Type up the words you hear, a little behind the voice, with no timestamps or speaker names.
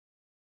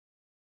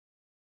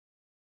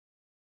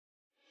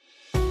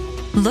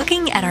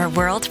Looking at our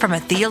world from a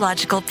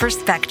theological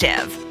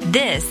perspective.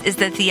 This is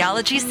the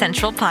Theology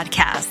Central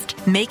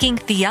Podcast, making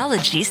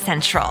theology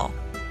central.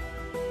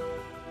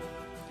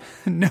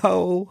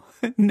 No.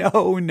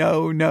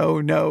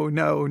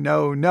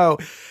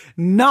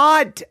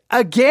 Not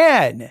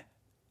again.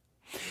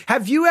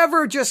 Have you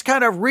ever just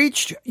kind of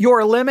reached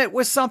your limit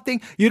with something?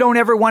 You don't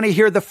ever want to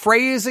hear the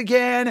phrase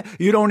again.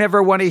 You don't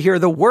ever want to hear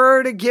the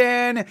word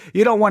again.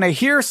 You don't want to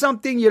hear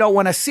something. You don't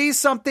want to see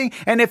something.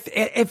 And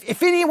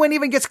if anyone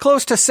even gets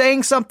close to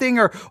saying something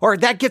or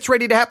that gets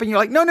ready to happen, you're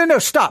like, no,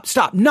 stop,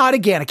 not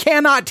again.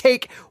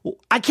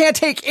 I can't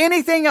take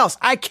anything else.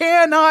 I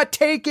cannot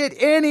take it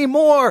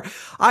anymore.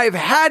 I've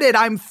had it.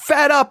 I'm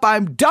fed up.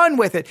 I'm done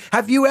with it.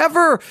 Have you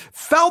ever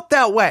felt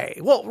that way?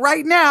 Well,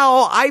 right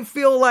now I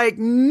feel like,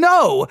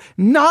 no,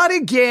 not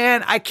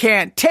again. I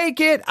can't take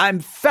it.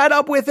 I'm fed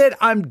up with it.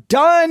 I'm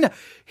done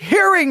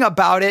hearing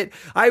about it.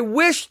 I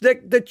wish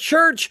that the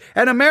church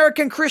and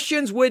American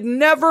Christians would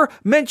never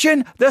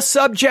mention the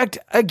subject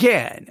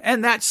again.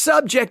 And that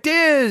subject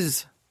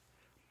is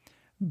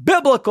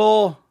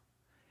biblical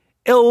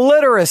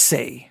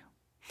illiteracy.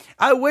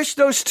 I wish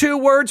those two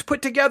words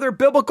put together,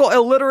 biblical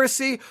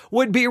illiteracy,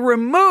 would be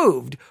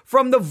removed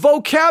from the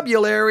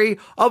vocabulary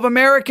of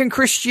American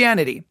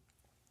Christianity.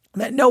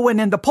 That no one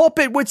in the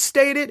pulpit would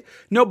state it,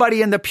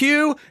 nobody in the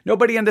pew,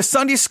 nobody in the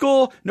Sunday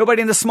school,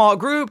 nobody in the small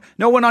group,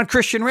 no one on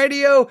Christian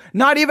radio,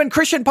 not even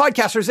Christian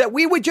podcasters, that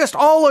we would just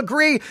all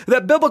agree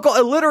that biblical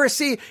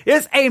illiteracy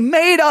is a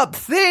made-up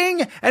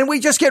thing and we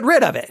just get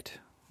rid of it.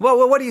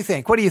 Well, what do you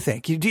think?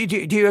 Do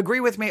you agree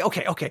with me?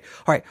 Okay. All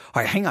right.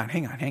 Hang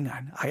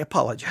on. I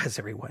apologize,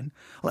 everyone.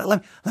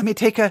 Let me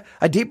take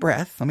a deep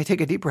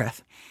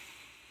breath.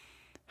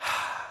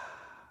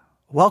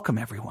 Welcome,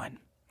 everyone.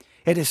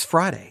 It is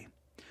Friday,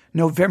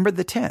 November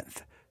the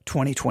 10th,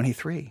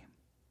 2023.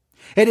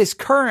 It is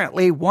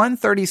currently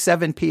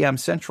 1:37 p.m.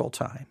 Central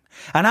Time,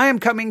 and I am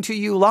coming to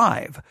you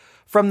live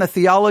from the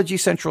Theology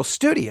Central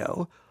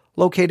studio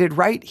located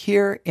right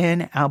here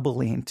in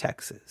Abilene,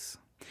 Texas.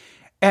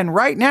 And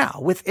right now,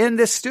 within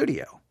this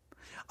studio,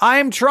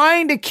 I'm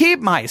trying to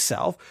keep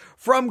myself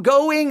from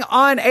going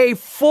on a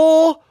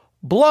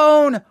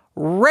full-blown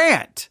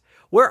rant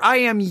where I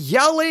am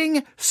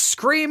yelling,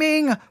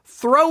 screaming,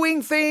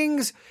 throwing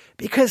things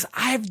because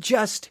I've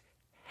just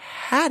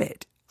had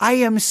it. I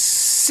am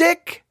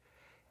sick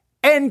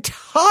and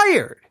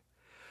tired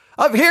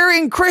of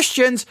hearing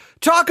Christians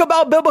talk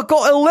about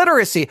biblical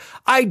illiteracy.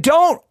 I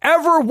don't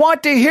ever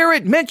want to hear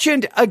it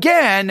mentioned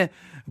again.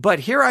 But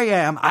here I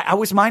am. I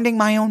was minding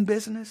my own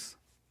business.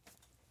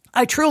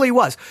 I truly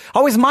was.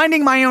 I was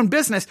minding my own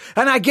business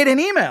and I get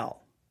an email.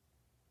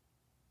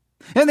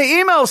 And the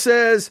email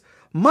says,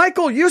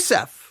 Michael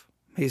Youssef,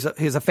 he's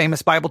a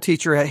famous Bible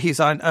teacher. He's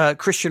on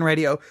Christian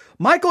radio.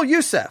 Michael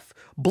Youssef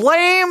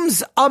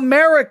blames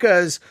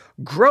America's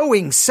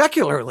growing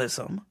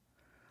secularism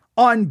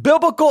on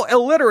biblical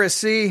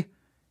illiteracy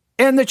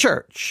in the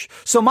church.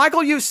 So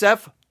Michael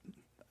Youssef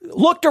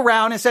looked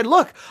around and said,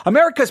 look,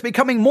 America's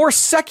becoming more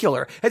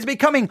secular. It's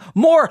becoming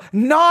more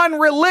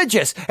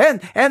non-religious.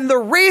 And the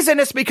reason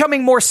it's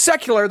becoming more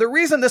secular, the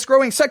reason this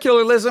growing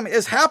secularism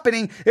is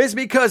happening is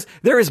because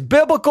there is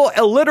biblical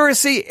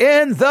illiteracy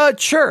in the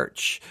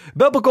church.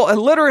 Biblical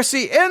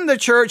illiteracy in the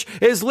church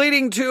is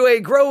leading to a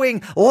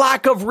growing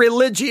lack of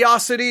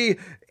religiosity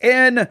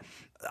in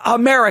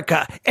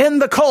America, in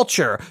the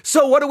culture.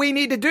 So what do we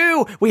need to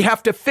do? We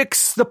have to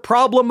fix the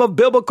problem of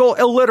biblical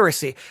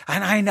illiteracy.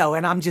 And I know,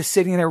 and I'm just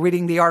sitting there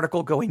reading the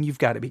article going, you've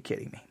got to be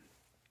kidding me.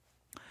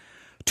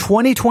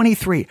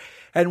 2023,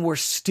 and we're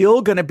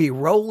still going to be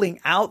rolling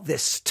out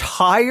this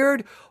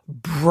tired,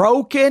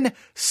 broken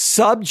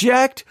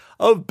subject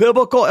of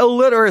biblical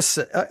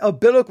illiteracy,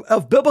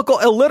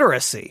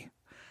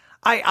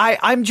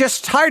 I'm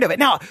just tired of it.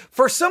 Now,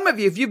 for some of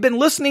you, if you've been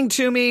listening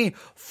to me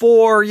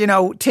for,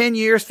 10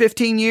 years,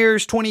 15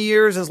 years, 20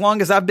 years, as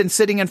long as I've been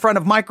sitting in front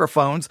of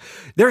microphones,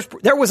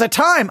 there was a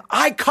time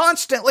I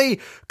constantly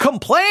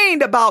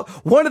complained about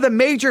one of the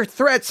major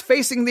threats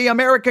facing the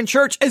American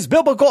church is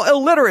biblical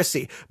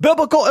illiteracy.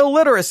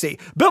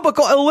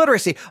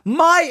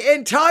 My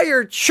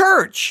entire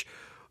church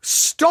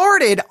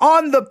started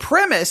on the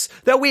premise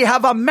that we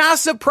have a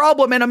massive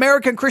problem in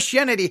American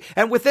Christianity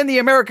and within the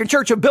American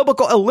church of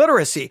biblical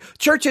illiteracy.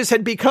 Churches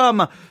had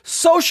become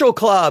social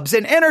clubs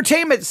and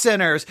entertainment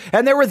centers,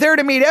 and they were there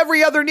to meet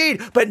every other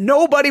need, but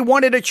nobody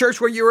wanted a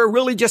church where you were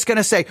really just going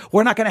to say,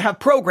 we're not going to have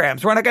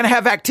programs, we're not going to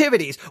have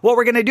activities. What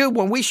we're going to do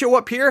when we show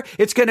up here,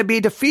 it's going to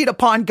be to feed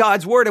upon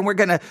God's word, and we're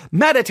going to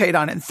meditate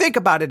on it and think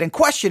about it and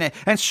question it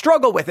and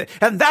struggle with it.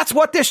 And that's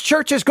what this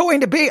church is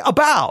going to be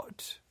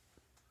about.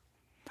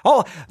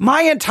 Oh,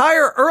 my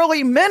entire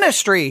early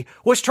ministry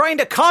was trying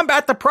to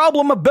combat the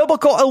problem of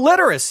biblical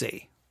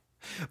illiteracy.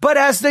 But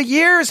as the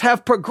years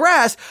have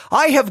progressed,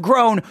 I have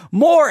grown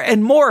more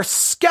and more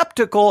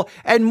skeptical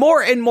and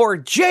more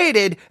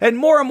jaded and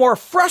more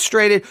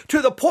frustrated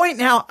to the point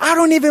now I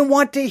don't even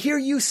want to hear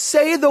you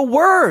say the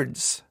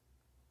words.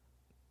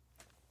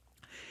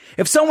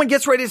 If someone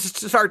gets ready to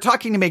start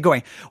talking to me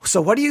going,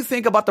 so what do you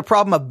think about the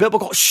problem of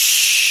biblical?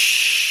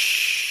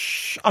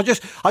 Shh. I'll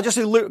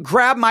just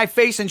grab my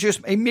face and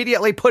just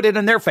immediately put it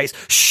in their face.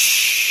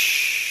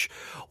 Shh.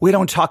 We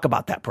don't talk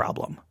about that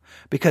problem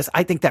because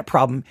I think that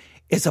problem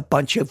is a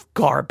bunch of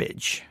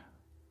garbage.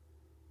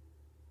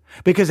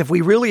 Because if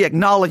we really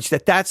acknowledge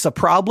that that's a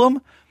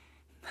problem,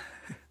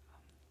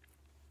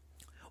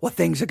 well,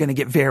 things are going to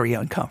get very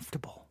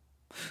uncomfortable.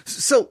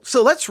 So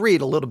let's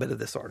read a little bit of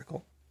this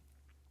article.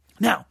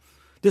 Now,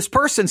 this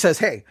person says,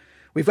 hey,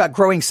 we've got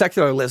growing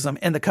secularism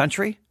in the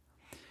country,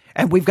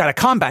 and we've got to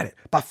combat it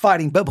by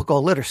fighting biblical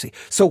illiteracy.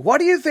 So what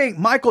do you think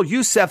Michael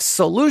Youssef's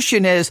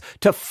solution is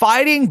to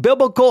fighting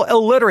biblical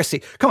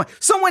illiteracy? Come on,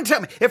 someone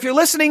tell me. If you're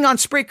listening on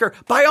Spreaker,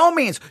 by all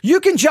means,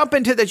 you can jump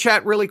into the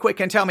chat really quick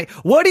and tell me,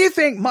 what do you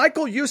think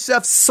Michael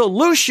Youssef's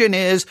solution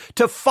is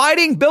to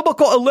fighting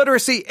biblical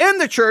illiteracy in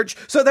the church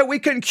so that we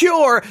can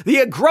cure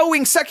the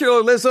growing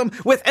secularism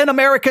within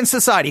American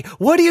society?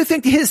 What do you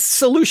think his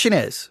solution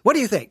is? What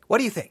do you think? What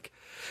do you think?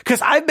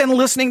 Because I've been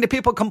listening to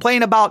people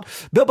complain about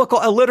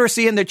biblical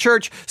illiteracy in the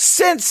church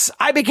since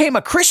I became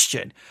a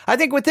Christian. I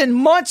think within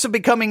months of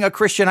becoming a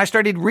Christian, I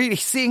started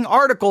seeing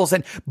articles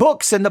and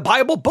books in the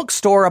Bible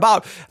bookstore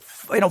about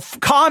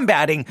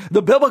combating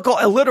the biblical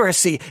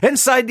illiteracy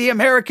inside the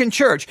American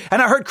church.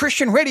 And I heard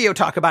Christian radio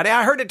talk about it.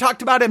 I heard it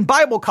talked about in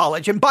Bible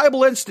college and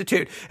Bible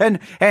Institute and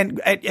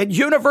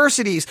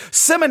universities,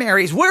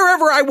 seminaries,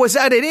 wherever I was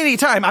at any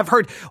time. I've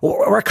heard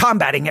we're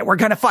combating it. We're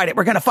going to fight it.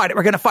 We're going to fight it.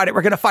 We're going to fight it.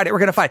 We're going to fight it. We're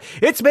going to fight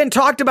it. It's been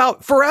talked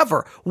about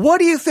forever. What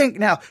do you think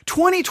now?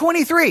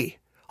 2023.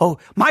 Oh,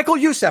 Michael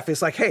Youssef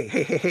is like,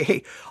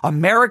 hey,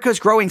 America's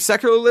growing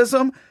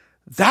secularism.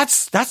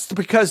 That's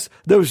because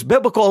there's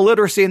biblical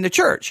illiteracy in the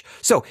church.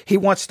 So he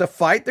wants to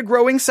fight the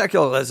growing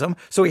secularism,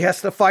 so he has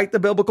to fight the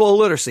biblical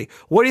illiteracy.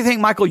 What do you think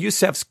Michael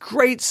Youssef's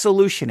great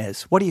solution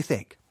is? What do you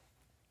think?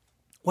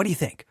 What do you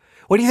think?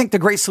 What do you think the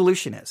great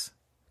solution is?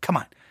 Come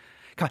on.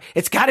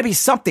 It's got to be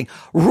something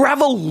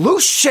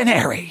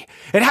revolutionary.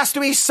 It has to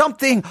be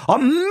something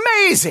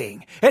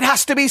amazing. It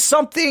has to be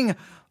something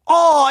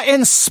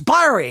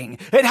awe-inspiring.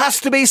 It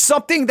has to be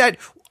something that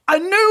a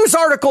news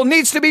article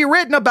needs to be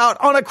written about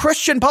on a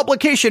Christian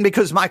publication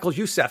because Michael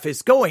Youssef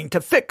is going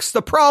to fix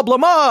the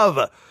problem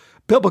of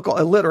biblical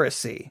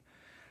illiteracy.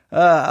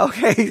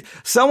 Okay.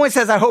 Someone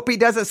says, I hope he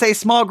doesn't say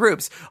small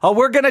groups. Oh,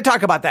 we're going to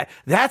talk about that.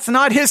 That's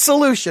not his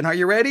solution. Are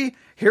you ready?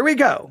 Here we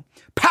go.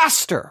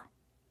 Pastor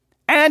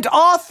and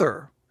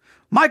author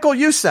Michael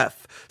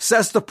Youssef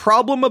says the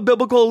problem of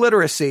biblical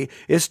illiteracy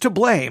is to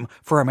blame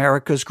for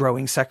America's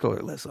growing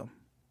secularism.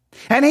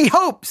 And he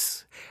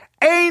hopes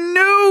a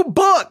new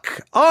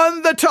book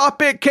on the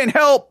topic can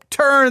help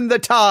turn the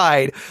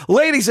tide.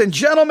 Ladies and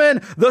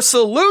gentlemen, the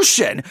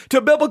solution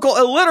to biblical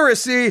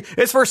illiteracy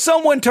is for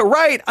someone to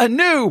write a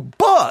new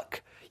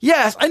book.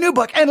 Yes, a new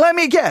book. And let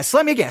me guess.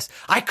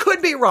 I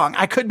could be wrong.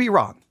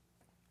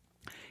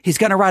 He's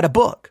going to write a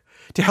book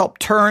to help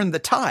turn the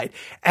tide.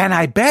 And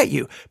I bet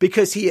you,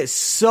 because he is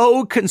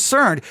so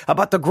concerned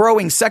about the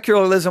growing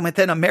secularism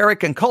within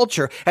American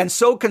culture and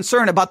so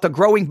concerned about the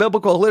growing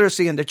biblical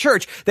illiteracy in the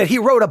church, that he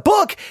wrote a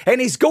book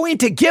and he's going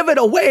to give it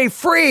away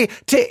free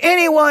to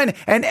anyone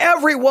and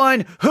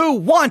everyone who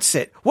wants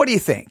it. What do you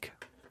think?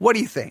 What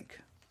do you think?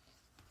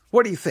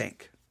 What do you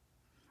think?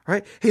 All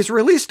right. He's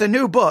released a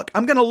new book.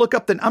 I'm going to look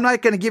up I'm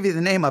not going to give you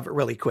the name of it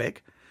really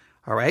quick.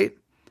 All right.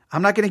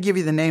 I'm not going to give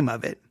you the name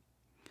of it.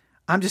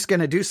 I'm just going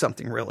to do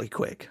something really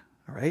quick.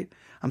 All right.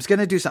 I'm just going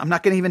to do something. I'm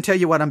not going to even tell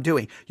you what I'm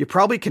doing. You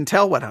probably can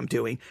tell what I'm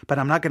doing, but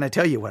I'm not going to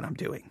tell you what I'm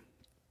doing.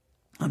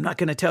 I'm not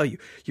going to tell you.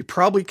 You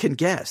probably can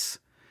guess.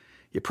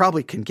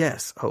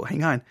 Oh,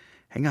 hang on.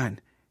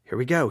 Here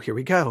we go.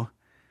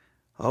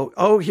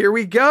 Oh, here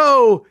we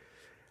go.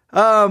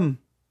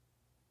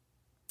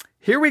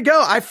 Here we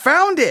go. I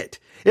found it.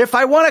 If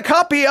I want a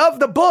copy of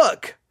the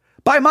book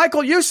by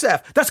Michael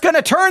Youssef, that's going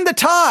to turn the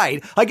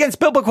tide against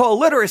biblical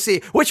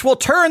illiteracy, which will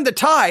turn the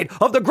tide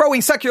of the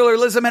growing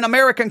secularism in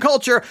American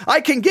culture,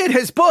 I can get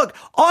his book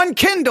on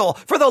Kindle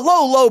for the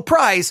low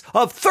price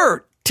of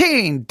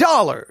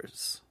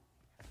 $13.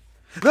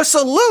 The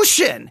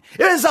solution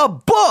is a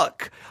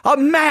book.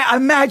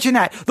 Imagine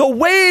that. The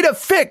way to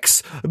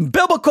fix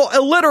biblical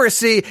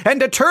illiteracy and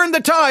to turn the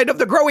tide of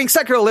the growing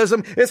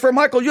secularism is for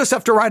Michael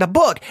Youssef to write a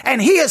book.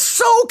 And he is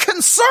so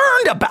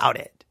concerned about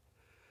it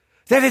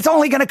that it's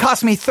only going to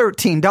cost me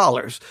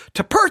 $13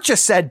 to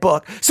purchase said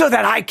book so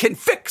that I can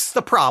fix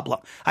the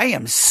problem. I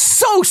am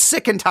so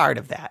sick and tired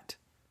of that.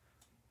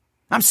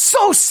 I'm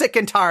so sick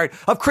and tired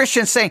of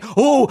Christians saying,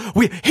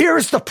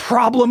 here's the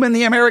problem in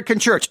the American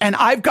church, and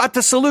I've got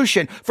the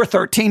solution for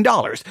 $13,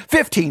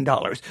 $15, $20,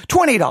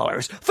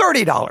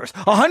 $30,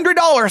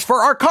 $100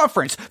 for our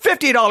conference,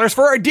 $50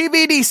 for our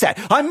DVD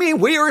set. I mean,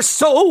 we are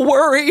so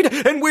worried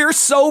and we're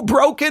so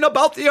broken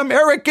about the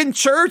American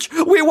church.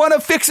 We want to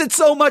fix it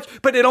so much,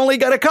 but it only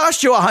got to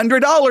cost you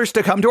 $100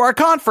 to come to our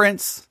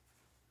conference.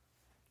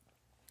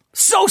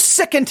 So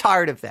sick and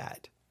tired of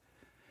that.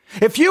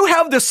 If you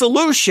have the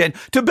solution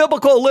to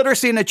biblical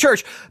illiteracy in the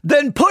church,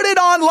 then put it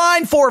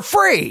online for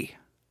free.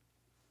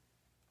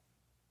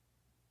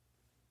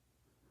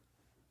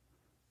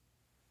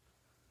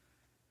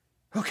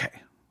 Okay.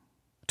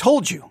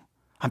 Told you.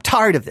 I'm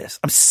tired of this.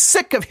 I'm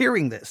sick of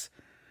hearing this.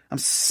 I'm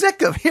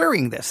sick of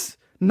hearing this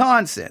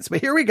nonsense.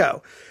 But here we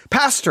go.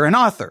 Pastor and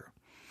author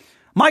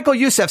Michael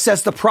Youssef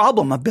says the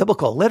problem of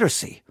biblical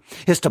illiteracy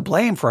is to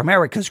blame for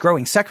America's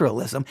growing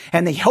secularism,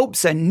 and he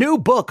hopes a new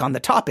book on the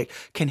topic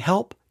can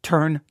help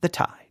turn the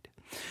tide.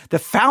 The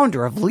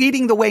founder of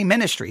Leading the Way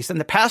Ministries and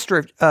the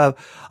pastor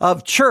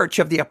of Church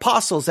of the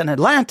Apostles in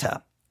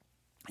Atlanta,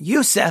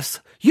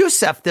 Youssef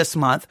this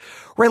month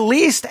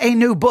released a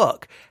new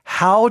book,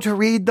 How to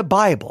Read the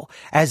Bible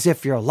as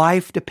If Your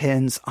Life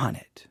Depends on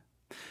It,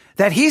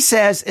 that he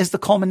says is the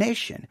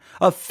culmination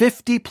of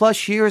 50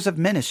 plus years of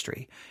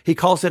ministry. He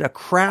calls it a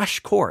crash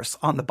course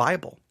on the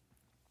Bible.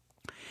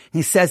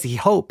 He says he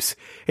hopes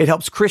it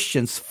helps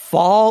Christians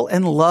fall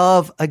in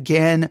love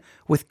again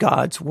with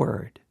God's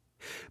word.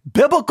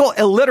 Biblical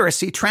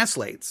illiteracy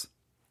translates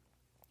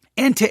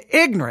into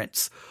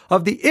ignorance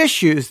of the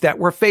issues that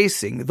we're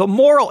facing, the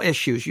moral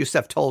issues,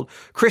 Youssef told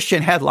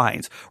Christian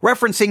Headlines,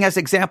 referencing as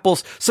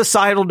examples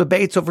societal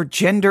debates over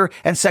gender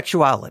and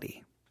sexuality.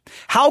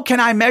 How can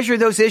I measure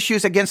those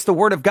issues against the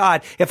Word of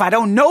God if I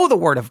don't know the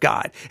Word of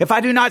God? If I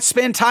do not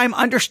spend time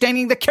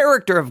understanding the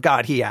character of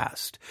God, he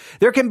asked.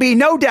 There can be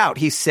no doubt,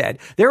 he said,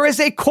 there is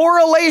a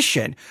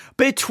correlation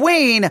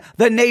between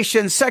the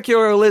nation's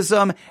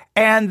secularism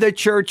and the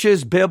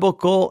church's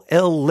biblical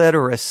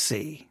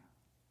illiteracy.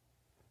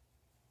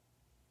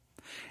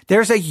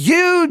 There's a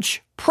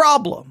huge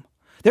problem.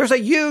 There's a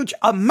huge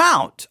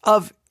amount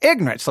of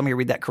ignorance. Let me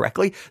read that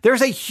correctly.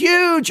 There's a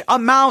huge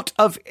amount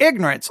of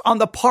ignorance on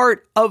the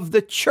part of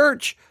the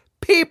church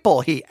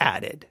people, he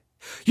added.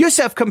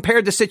 Youssef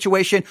compared the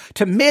situation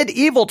to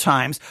medieval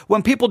times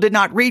when people did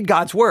not read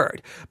God's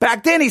word.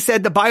 Back then, he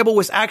said the Bible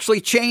was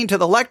actually chained to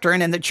the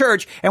lectern in the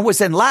church and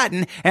was in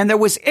Latin, and there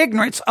was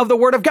ignorance of the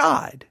word of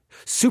God.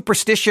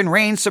 Superstition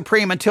reigned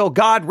supreme until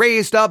God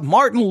raised up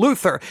Martin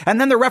Luther,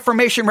 and then the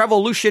Reformation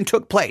Revolution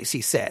took place,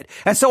 he said.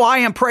 And so I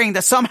am praying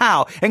that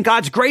somehow, in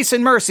God's grace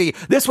and mercy,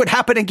 this would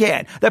happen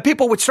again, that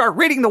people would start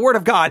reading the Word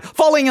of God,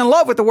 falling in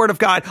love with the Word of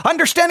God,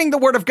 understanding the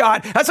Word of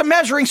God as a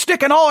measuring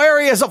stick in all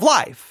areas of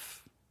life.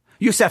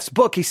 Youssef's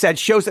book, he said,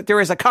 shows that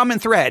there is a common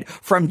thread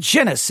from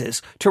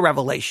Genesis to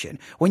Revelation.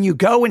 When you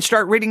go and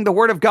start reading the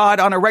Word of God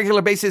on a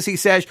regular basis, he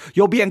says,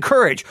 you'll be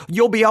encouraged,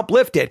 you'll be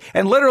uplifted,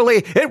 and literally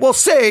it will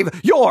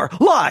save your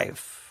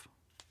life.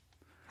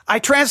 I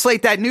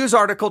translate that news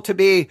article to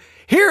be,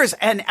 here's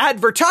an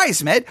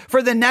advertisement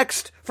for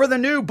the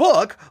new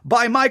book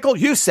by Michael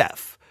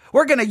Youssef.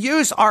 We're going to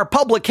use our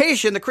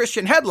publication, the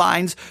Christian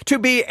Headlines, to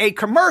be a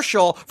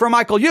commercial for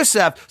Michael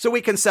Youssef so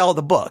we can sell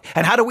the book.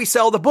 And how do we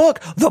sell the book?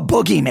 The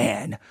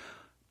boogeyman.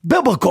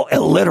 Biblical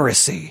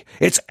illiteracy.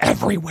 It's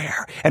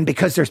everywhere. And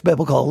because there's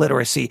biblical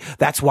illiteracy,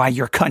 that's why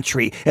your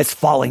country is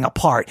falling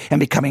apart and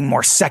becoming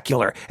more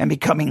secular and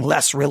becoming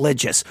less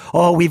religious.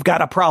 Oh, we've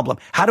got a problem.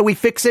 How do we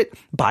fix it?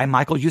 Buy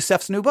Michael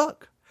Youssef's new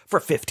book for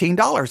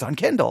 $15 on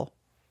Kindle.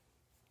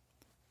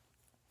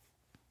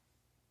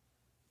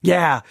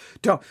 Yeah,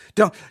 don't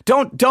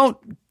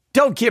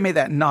give me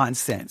that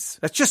nonsense.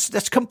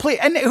 That's complete.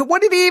 And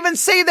what did he even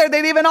say there? They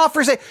didn't even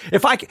offer say,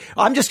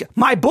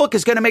 my book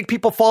is going to make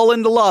people fall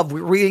into love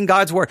with reading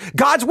God's word.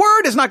 God's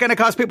word is not going to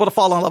cause people to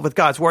fall in love with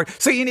God's word.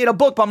 So you need a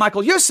book by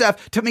Michael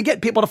Youssef to get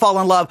people to fall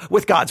in love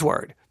with God's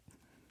word.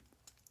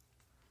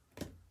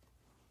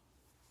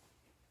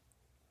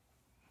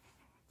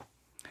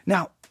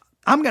 Now,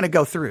 I'm going to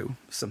go through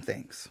some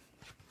things.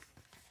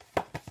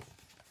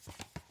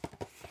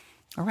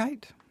 All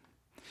right.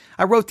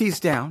 I wrote these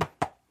down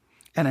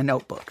in a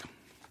notebook.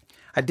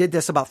 I did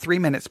this about 3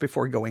 minutes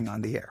before going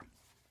on the air.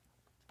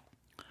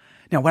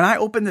 Now, when I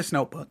open this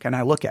notebook and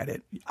I look at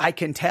it, I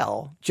can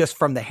tell just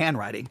from the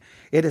handwriting,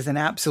 it is an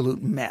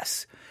absolute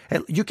mess.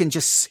 You can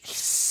just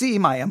see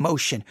my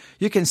emotion.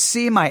 You can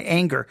see my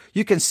anger.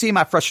 You can see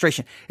my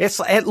frustration.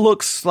 It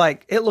looks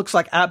like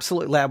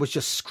absolutely I was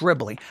just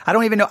scribbling. I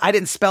don't even know. I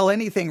didn't spell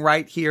anything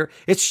right here.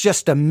 It's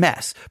just a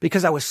mess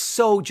because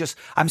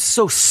I'm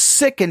so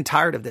sick and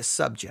tired of this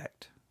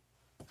subject.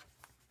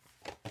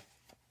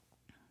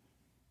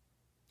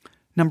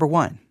 Number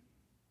one,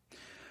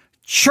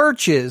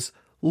 churches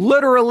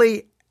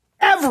literally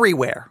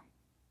everywhere.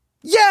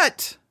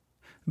 Yet,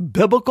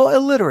 biblical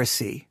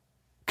illiteracy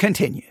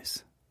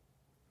continues.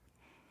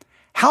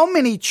 How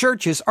many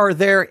churches are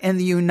there in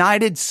the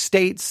United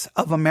States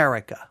of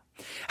America?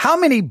 How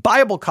many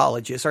Bible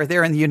colleges are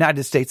there in the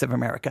United States of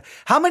America?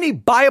 How many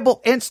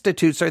Bible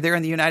institutes are there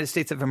in the United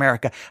States of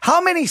America? How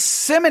many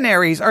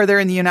seminaries are there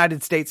in the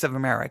United States of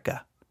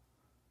America?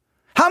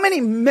 How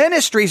many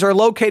ministries are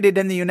located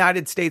in the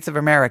United States of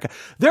America?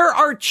 There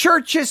are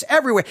churches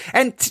everywhere.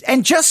 And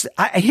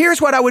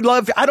here's what I would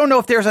love. I don't know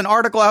if there's an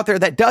article out there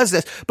that does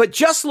this, but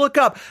just look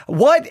up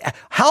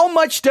how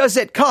much does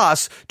it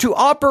cost to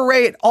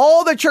operate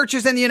all the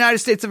churches in the United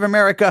States of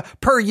America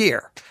per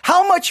year?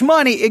 How much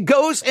money it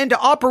goes into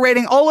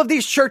operating all of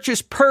these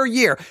churches per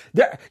year?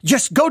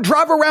 Just go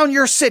drive around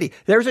your city.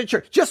 There's a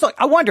church.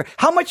 I wonder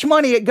how much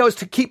money it goes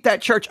to keep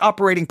that church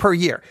operating per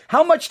year.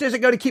 How much does it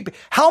go to keep?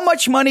 How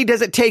much money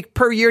does it take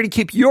per year to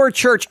keep your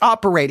church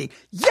operating?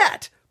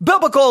 Yet,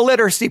 biblical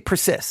illiteracy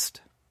persists.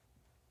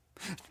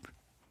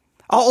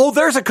 Oh,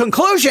 there's a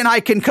conclusion I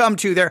can come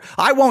to there.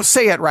 I won't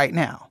say it right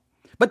now.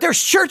 But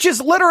there's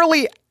churches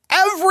literally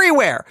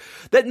everywhere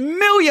that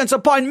millions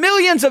upon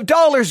millions of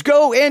dollars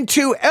go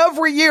into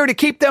every year to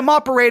keep them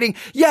operating.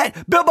 Yet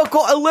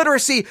biblical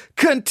illiteracy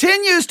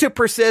continues to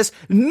persist.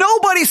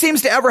 Nobody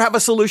seems to ever have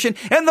a solution.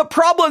 And the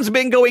problem's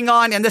been going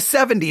on in the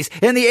 70s,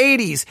 in the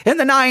 80s, in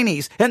the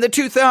 90s, in the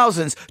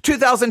 2000s,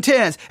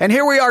 2010s. And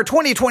here we are,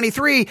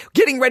 2023,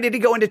 getting ready to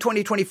go into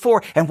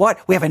 2024. And what?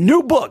 We have a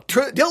new book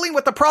dealing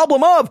with the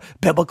problem of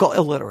biblical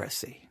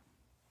illiteracy.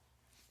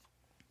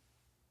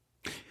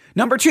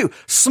 Number 2,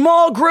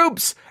 small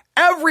groups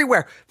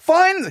everywhere.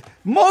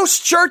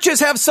 Most churches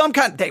have some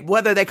kind,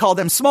 whether they call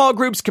them small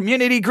groups,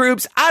 community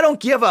groups. I don't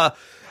care.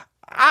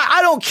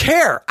 I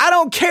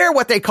don't care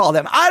what they call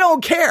them. I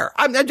don't care.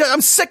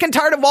 I'm sick and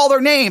tired of all their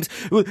names.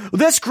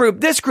 This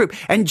group,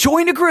 and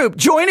join a group,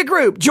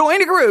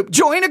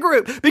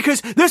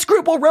 because this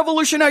group will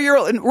revolutionize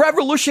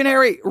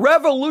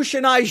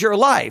your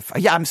life.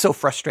 Yeah, I'm so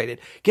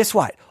frustrated. Guess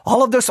what?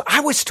 All of this,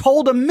 I was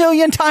told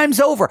 1,000,000 times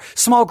over,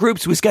 small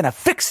groups was going to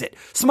fix it.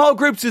 Small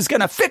groups was going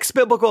to fix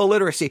biblical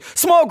illiteracy.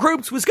 Small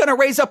groups was going to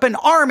raise up an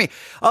army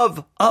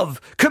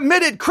of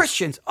committed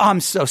Christians.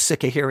 I'm so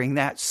sick of hearing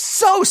that.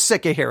 So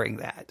sick of hearing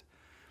that.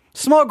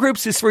 Small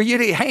groups is for you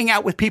to hang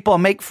out with people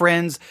and make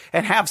friends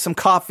and have some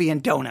coffee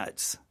and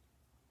donuts.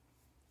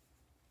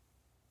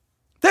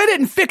 They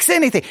didn't fix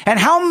anything. And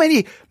how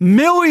many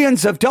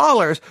millions of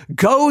dollars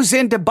goes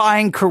into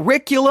buying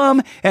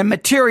curriculum and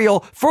material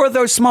for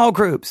those small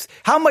groups?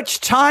 How much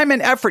time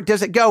and effort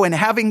does it go in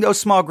having those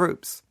small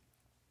groups?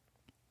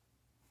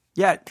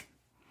 Yet,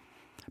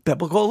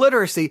 biblical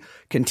illiteracy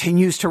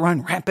continues to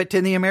run rampant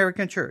in the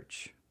American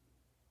church.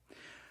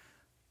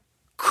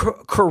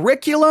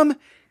 Curriculum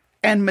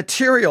and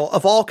material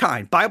of all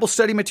kind, Bible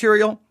study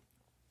material,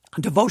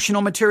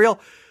 devotional material,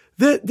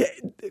 the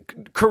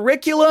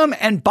curriculum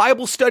and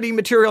Bible study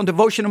material and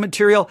devotional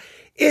material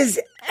is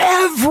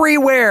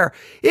everywhere.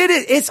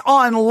 It's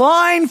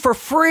online for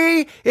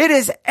free. It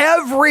is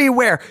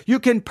everywhere. You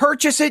can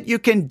purchase it. You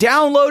can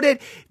download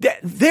it.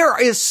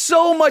 There is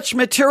so much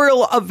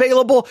material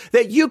available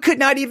that you could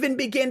not even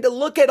begin to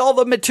look at all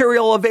the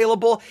material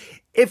available.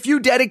 If you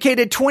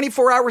dedicated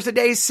 24 hours a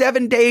day,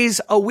 7 days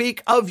a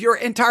week of your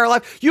entire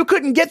life, you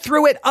couldn't get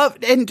through it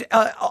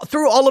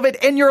through all of it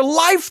in your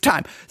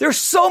lifetime. There's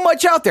so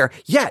much out there.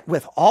 Yet,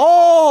 with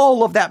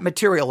all of that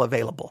material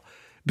available,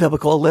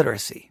 biblical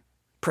illiteracy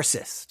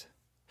persists.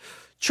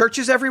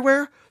 Churches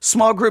everywhere,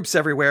 small groups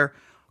everywhere,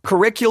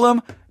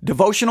 curriculum,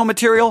 devotional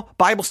material,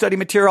 Bible study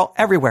material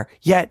everywhere.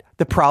 Yet,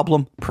 the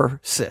problem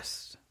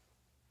persists.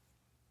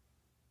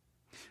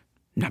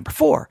 Number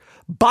 4,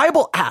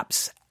 Bible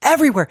apps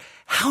everywhere.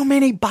 How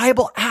many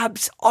Bible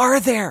apps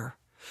are there?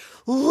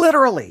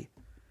 Literally.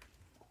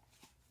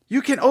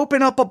 You can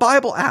open up a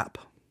Bible app.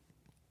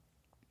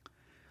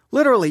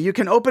 Literally, you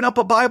can open up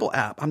a Bible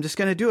app. I'm just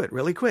going to do it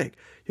really quick.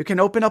 You can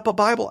open up a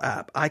Bible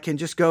app. I can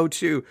just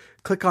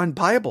click on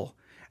Bible,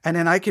 and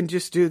then I can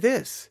just do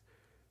this.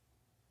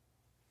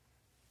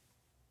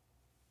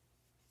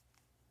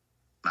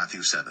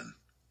 Matthew 7.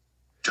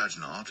 Judge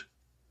not,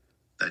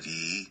 that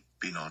ye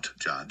be not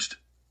judged.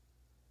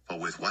 For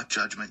with what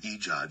judgment ye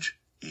judge,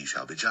 ye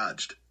shall be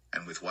judged.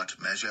 And with what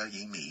measure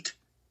ye mete,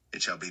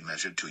 it shall be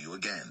measured to you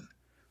again.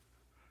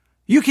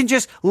 You can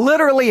just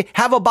literally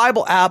have a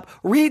Bible app,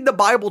 read the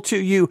Bible to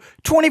you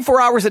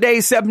 24 hours a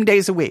day, 7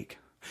 days a week.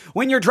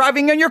 When you're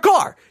driving in your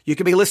car, you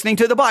can be listening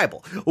to the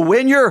Bible.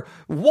 When you're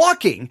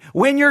walking,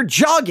 when you're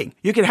jogging,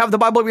 you can have the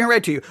Bible being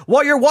read to you.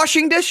 While you're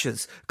washing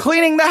dishes,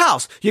 cleaning the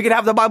house, you can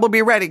have the Bible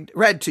be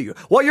read to you.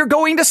 While you're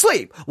going to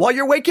sleep, while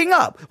you're waking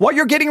up, while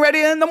you're getting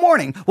ready in the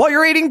morning, while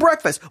you're eating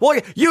breakfast,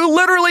 you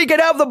literally can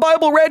have the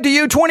Bible read to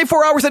you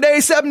 24 hours a day,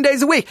 7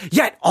 days a week.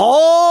 Yet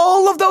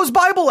all of those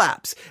Bible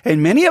apps,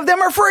 and many of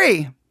them are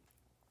free,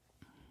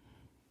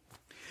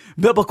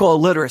 biblical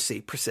illiteracy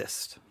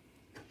persists.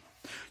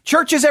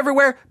 Churches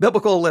everywhere,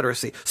 biblical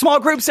illiteracy. Small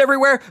groups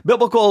everywhere,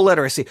 biblical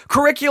illiteracy.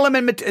 Curriculum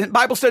and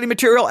Bible study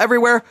material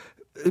everywhere,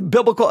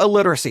 biblical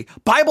illiteracy.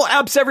 Bible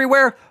apps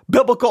everywhere,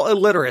 biblical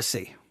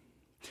illiteracy.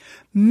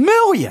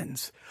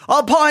 Millions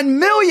upon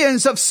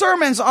millions of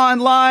sermons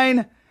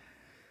online,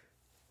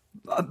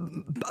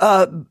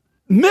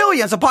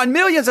 millions upon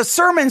millions of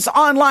sermons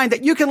online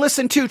that you can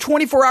listen to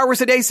 24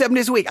 hours a day, 7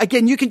 days a week.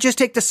 Again, you can just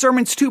take the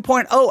Sermons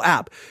 2.0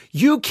 app.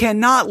 You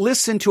cannot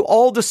listen to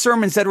all the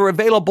sermons that are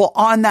available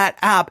on that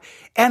app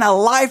and a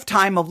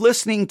lifetime of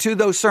listening to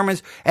those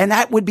sermons, and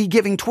that would be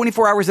giving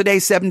 24 hours a day,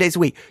 7 days a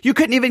week. You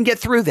couldn't even get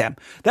through them.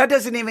 That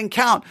doesn't even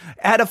count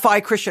Edify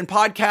Christian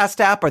Podcast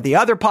app or the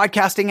other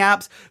podcasting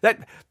apps that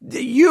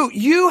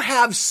you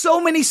have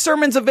so many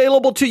sermons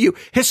available to you,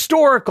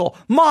 historical,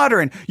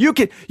 modern. You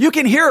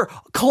can hear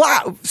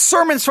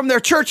sermons from their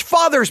church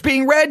fathers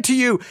being read to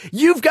you.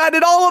 You've got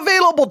it all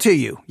available to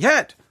you.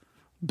 Yet,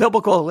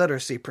 biblical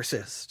illiteracy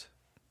persists.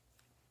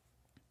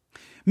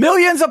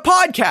 Millions of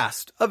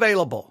podcasts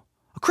available.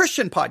 A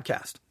Christian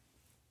podcast.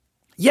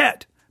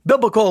 Yet,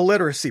 biblical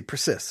illiteracy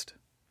persists.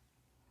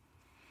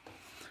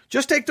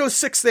 Just take those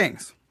 6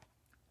 things.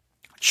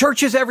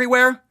 Churches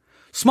everywhere,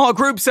 Small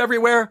groups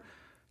everywhere.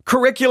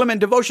 Curriculum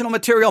and devotional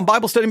material and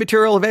Bible study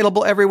material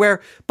available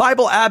everywhere.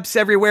 Bible apps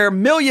everywhere.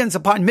 Millions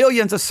upon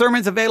millions of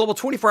sermons available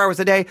 24 hours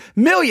a day.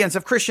 Millions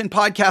of Christian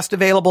podcasts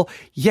available.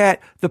 Yet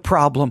the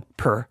problem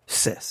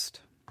persists.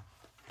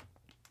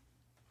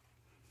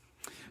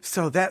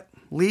 So that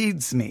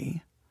leads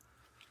me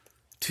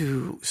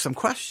to some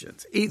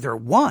questions. Either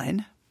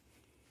one,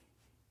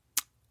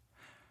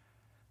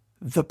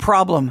 the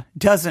problem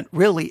doesn't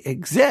really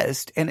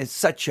exist and it's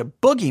such a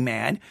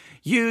boogeyman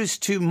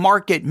used to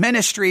market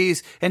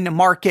ministries and to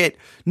market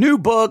new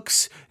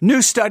books,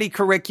 new study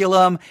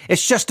curriculum.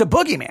 It's just a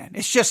boogeyman.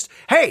 It's just,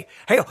 hey,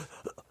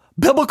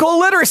 biblical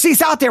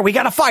literacy's out there. We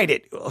got to fight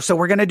it. So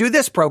we're going to do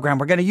this program.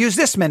 We're going to use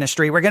this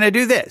ministry. We're going to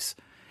do this.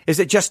 Is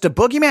it just a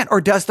boogeyman or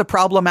does the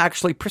problem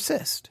actually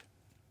persist?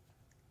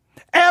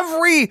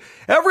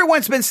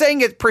 Everyone's been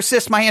saying it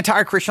persists my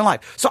entire Christian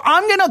life. So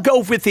I'm going to go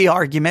with the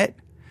argument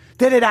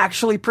that it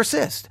actually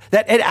persists,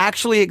 that it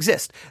actually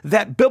exists,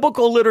 that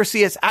biblical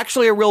literacy is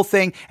actually a real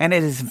thing and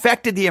it has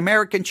infected the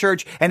American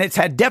church and it's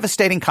had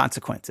devastating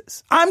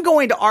consequences. I'm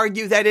going to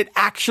argue that it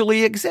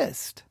actually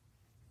exists.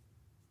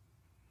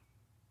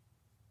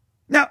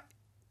 Now,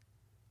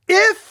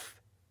 if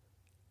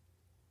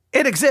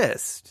it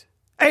exists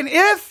and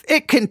if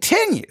it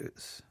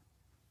continues,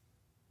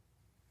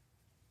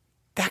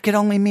 that could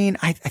only mean,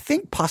 I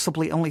think,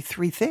 possibly only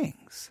three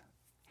things.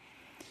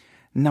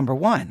 Number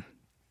one,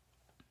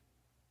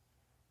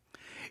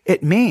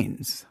 it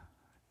means,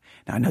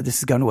 now I know this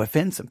is going to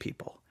offend some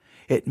people,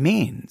 it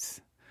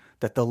means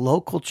that the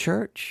local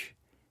church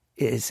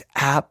is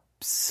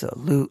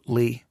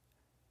absolutely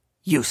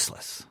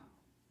useless.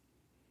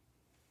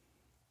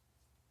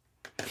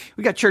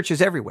 We got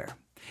churches everywhere,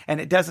 and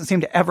it doesn't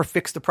seem to ever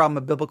fix the problem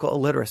of biblical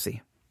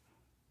illiteracy.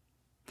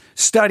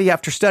 Study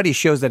after study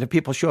shows that if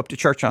people show up to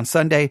church on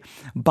Sunday,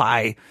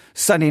 by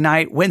Sunday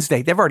night,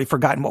 Wednesday, they've already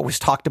forgotten what was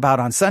talked about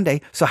on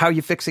Sunday. So how are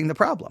you fixing the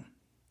problem?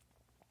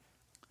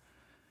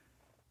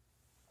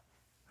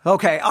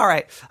 Okay. All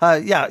right.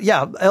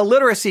 Yeah.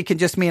 Illiteracy can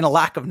just mean a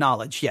lack of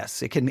knowledge.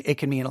 Yes. It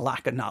can mean a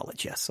lack of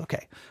knowledge. Yes.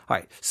 Okay. All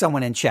right.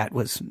 Someone in chat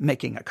was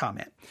making a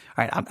comment.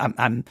 All right.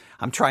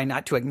 I'm trying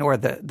not to ignore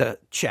the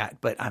chat,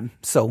 but I'm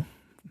so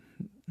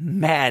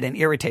mad and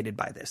irritated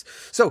by this.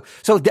 So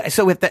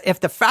if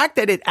the fact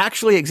that it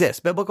actually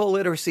exists, biblical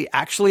literacy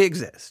actually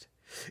exists,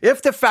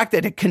 if the fact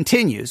that it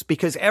continues,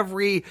 because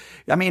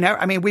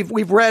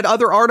we've read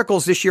other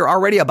articles this year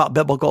already about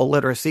biblical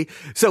literacy.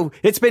 So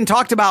it's been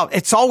talked about.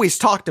 It's always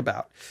talked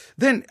about.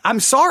 Then I'm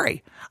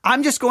sorry.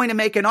 I'm just going to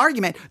make an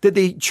argument that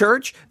the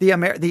church,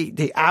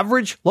 the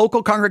average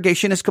local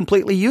congregation is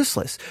completely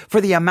useless for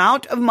the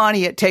amount of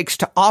money it takes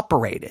to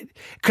operate it.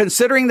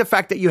 Considering the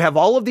fact that you have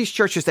all of these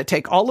churches that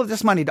take all of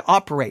this money to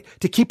operate,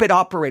 to keep it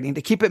operating,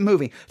 to keep it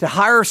moving, to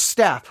hire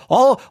staff,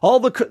 all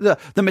the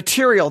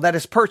material that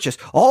is purchased,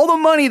 all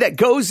the money that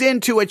goes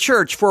into a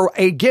church for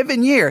a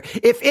given year,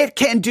 if it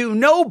can do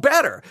no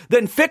better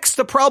than fix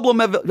the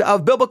problem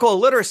of biblical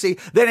illiteracy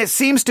than it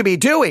seems to be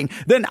doing,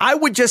 then I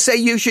would just say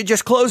you should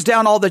just close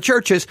down all the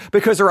churches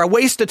because they're a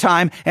waste of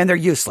time and they're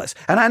useless.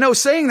 And I know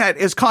saying that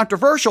is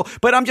controversial,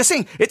 but I'm just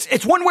saying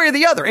it's one way or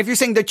the other. If you're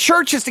saying the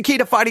church is the key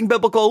to fighting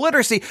biblical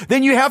illiteracy,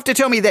 then you have to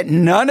tell me that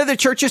none of the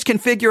churches can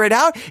figure it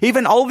out.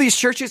 Even all these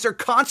churches are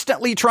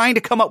constantly trying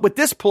to come up with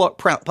this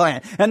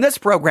plan and this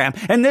program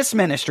and this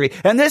ministry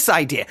and this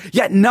idea,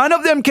 yet none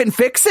of them can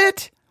fix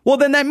it. Well,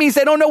 then that means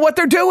they don't know what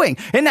they're doing.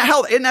 Isn't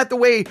that the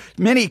way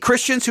many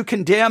Christians who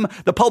condemn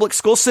the public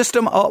school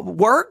system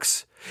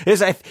works?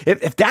 Is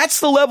if that's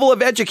the level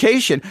of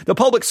education the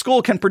public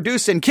school can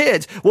produce in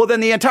kids, well, then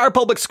the entire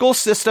public school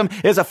system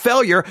is a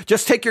failure.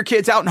 Just take your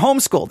kids out and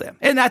homeschool them.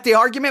 Isn't that the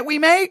argument we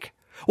make?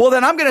 Well,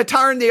 then I'm going to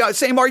turn the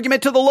same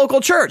argument to the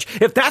local church.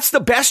 If that's the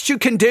best you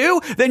can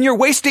do, then you're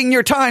wasting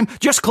your time.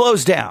 Just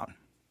close down.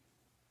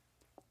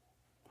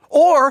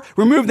 Or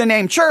remove the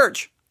name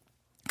church.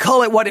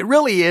 Call it what it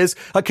really is,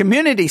 a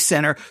community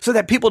center, so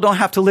that people don't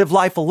have to live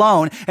life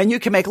alone and you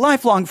can make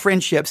lifelong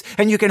friendships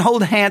and you can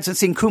hold hands and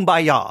sing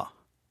Kumbaya.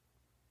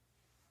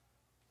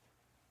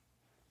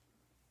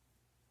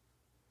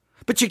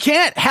 But you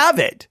can't have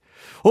it.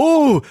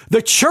 Oh,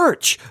 the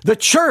church.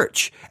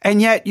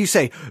 And yet you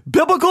say,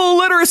 biblical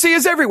illiteracy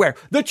is everywhere.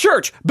 The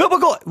church,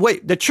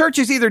 the church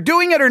is either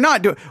doing it or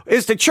not doing it.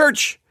 Is the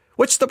church,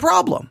 what's the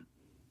problem?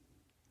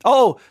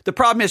 Oh, the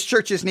problem is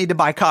churches need to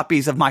buy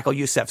copies of Michael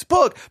Youssef's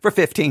book for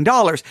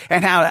 $15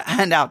 and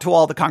hand out to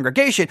all the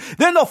congregation.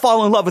 Then they'll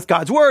fall in love with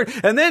God's word.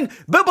 And then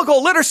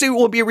biblical literacy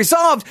will be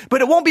resolved,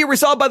 but it won't be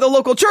resolved by the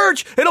local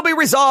church. It'll be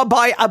resolved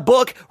by a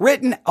book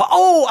written,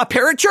 a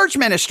parachurch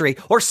ministry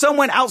or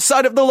someone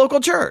outside of the local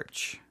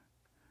church.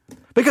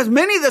 Because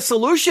many of the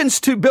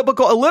solutions to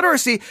biblical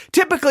illiteracy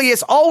typically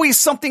is always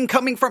something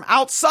coming from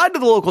outside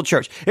of the local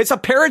church. It's a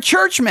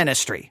parachurch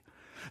ministry.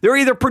 They're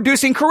either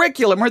producing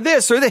curriculum or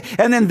this or that.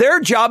 And then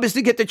their job is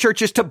to get the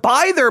churches to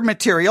buy their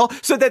material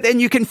so that then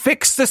you can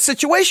fix the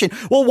situation.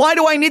 Well, why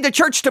do I need the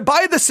church to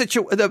buy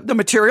the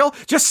material?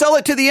 Just sell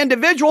it to the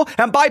individual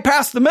and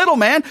bypass the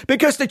middleman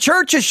because the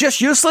church is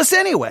just useless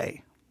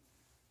anyway.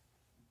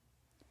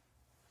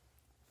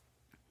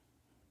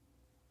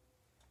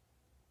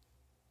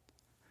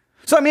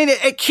 So, I mean,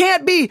 it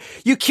can't be,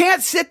 you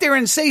can't sit there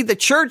and say the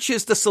church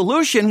is the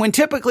solution when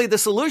typically the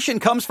solution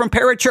comes from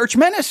parachurch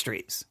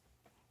ministries.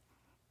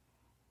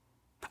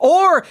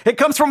 Or it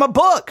comes from a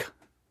book.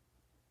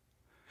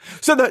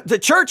 So the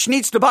church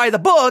needs to buy the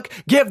book,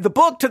 give the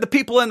book to the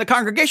people in the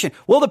congregation.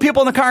 Will the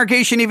people in the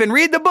congregation even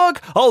read the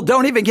book? Oh,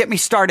 don't even get me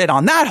started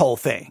on that whole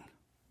thing.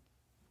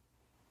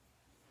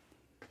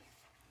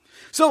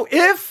 So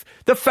if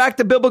the fact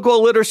that biblical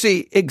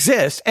illiteracy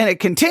exists and it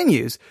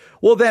continues,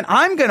 well, then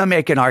I'm going to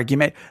make an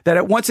argument that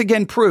it once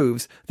again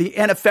proves the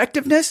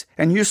ineffectiveness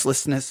and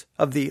uselessness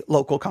of the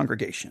local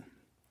congregation.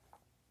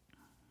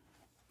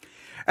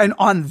 And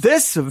on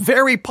this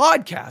very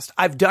podcast,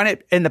 I've done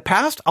it in the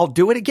past. I'll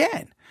do it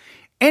again.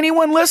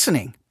 Anyone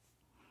listening,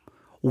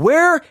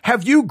 where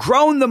have you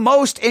grown the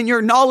most in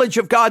your knowledge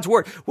of God's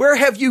word? Where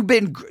have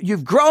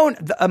you've grown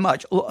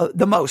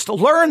the most,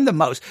 learned the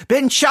most,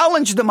 been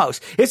challenged the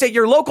most? Is it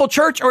your local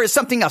church or is it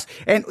something else?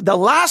 And the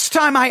last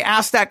time I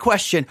asked that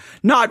question,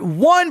 not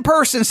one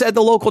person said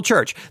the local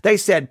church. They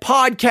said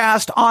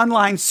podcast,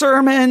 online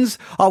sermons,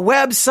 a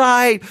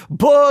website,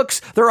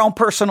 books, their own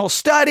personal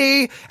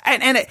study.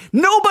 And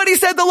nobody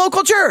said the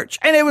local church.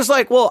 And it was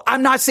like, well,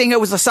 I'm not saying it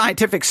was a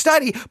scientific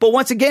study, but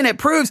once again, it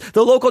proves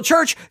the local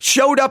church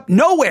showed up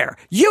nowhere,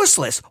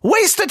 useless,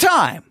 waste of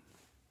time.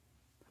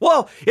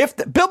 Well, if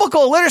the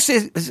biblical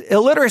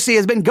illiteracy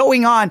has been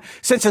going on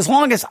since as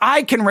long as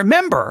I can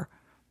remember,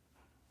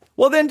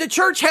 well, then the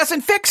church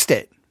hasn't fixed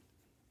it.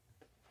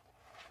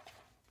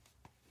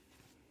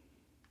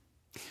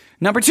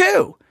 Number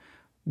two,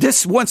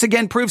 this once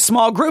again proves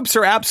small groups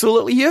are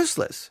absolutely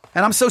useless.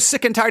 And I'm so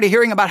sick and tired of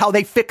hearing about how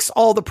they fix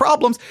all the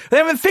problems. They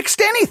haven't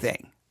fixed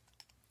anything.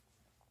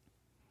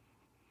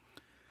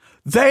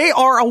 They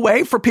are a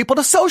way for people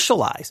to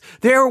socialize.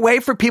 They're a way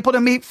for people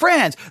to meet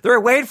friends. They're a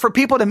way for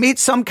people to meet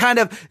some kind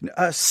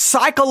of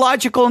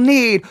psychological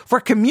need for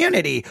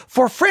community,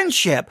 for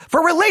friendship,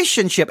 for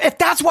relationship. If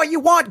that's what you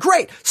want,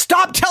 great.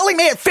 Stop telling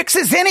me it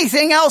fixes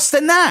anything else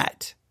than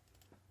that.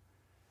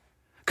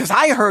 Because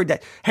I heard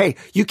that, hey,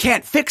 you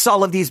can't fix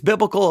all of these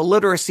biblical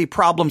illiteracy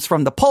problems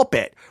from the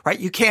pulpit, right?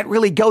 You can't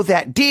really go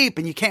that deep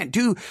and you can't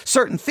do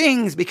certain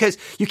things because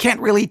you can't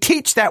really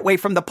teach that way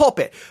from the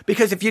pulpit.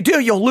 Because if you do,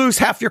 you'll lose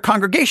half your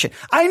congregation.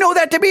 I know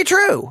that to be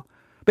true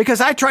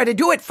because I try to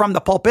do it from the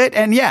pulpit.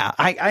 And yeah,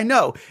 I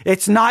know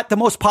it's not the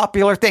most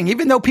popular thing,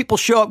 even though people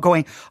show up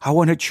going, I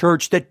want a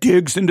church that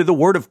digs into the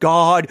word of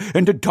God,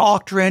 into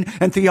doctrine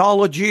and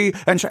theology.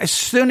 And as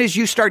soon as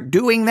you start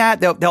doing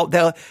that,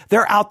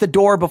 they're out the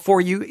door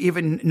before you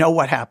even know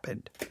what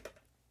happened.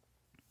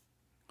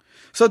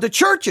 So the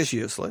church is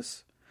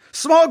useless.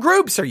 Small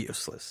groups are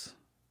useless.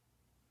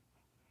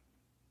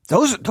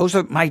 Those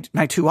are my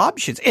two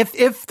options.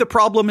 If the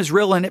problem is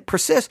real and it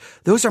persists,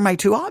 those are my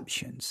two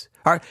options.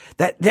 Or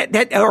that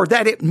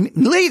it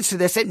leads to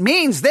this, it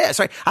means this,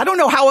 right? I don't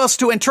know how else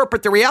to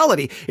interpret the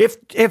reality.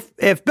 If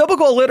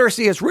biblical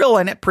illiteracy is real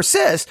and it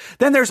persists,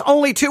 then there's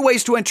only two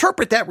ways to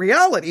interpret that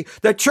reality.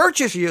 The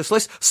church is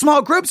useless,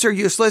 small groups are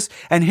useless,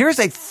 and here's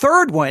a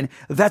third one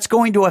that's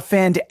going to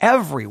offend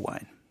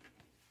everyone.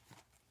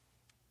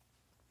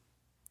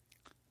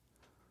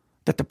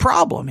 That the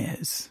problem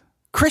is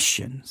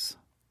Christians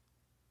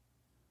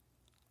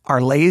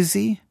are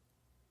lazy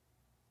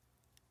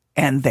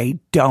and they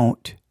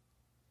don't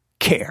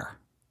care.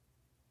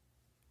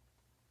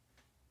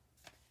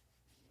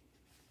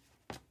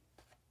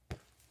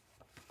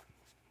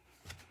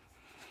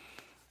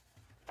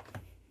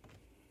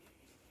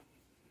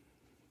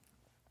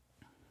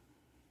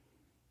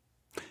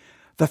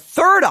 The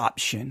third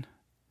option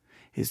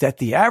is that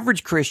the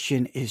average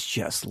Christian is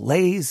just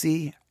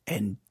lazy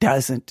and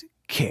doesn't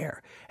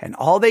care. And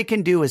all they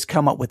can do is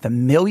come up with a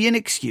million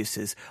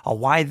excuses of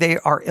why they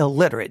are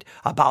illiterate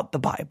about the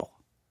Bible.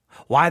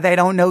 Why they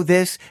don't know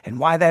this, and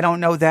why they don't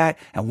know that,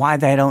 and why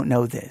they don't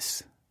know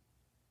this.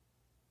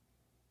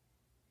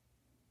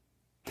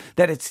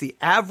 That it's the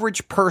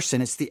average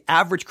person, it's the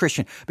average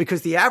Christian.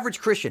 Because the average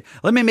Christian,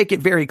 let me make it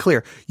very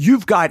clear,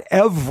 you've got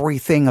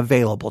everything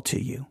available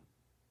to you.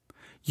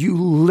 You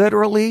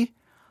literally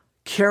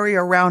carry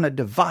around a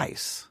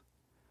device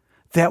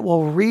that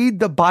will read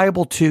the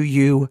Bible to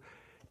you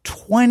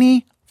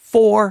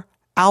 24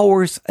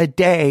 hours a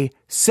day,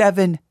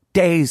 7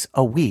 days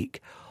a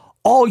week.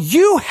 All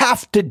you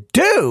have to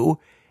do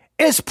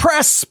is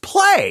press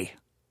play.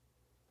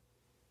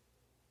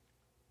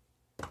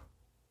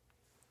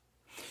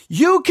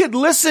 You could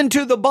listen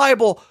to the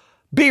Bible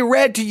be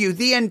read to you,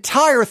 the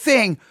entire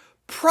thing,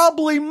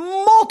 probably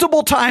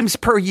multiple times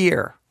per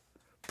year.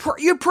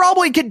 You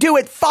probably could do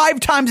it 5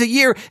 times a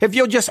year if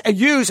you'll just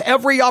use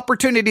every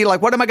opportunity.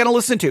 Like, what am I going to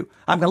listen to?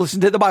 I'm going to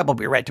listen to the Bible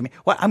be read to me.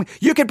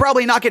 You could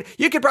probably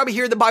you could probably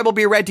hear the Bible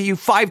be read to you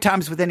 5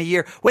 times within a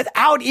year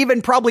without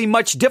even probably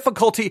much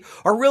difficulty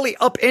or really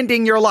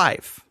upending your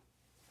life.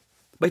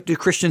 But do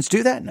Christians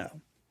do that? No.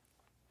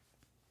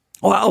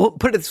 Well, I'll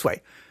put it this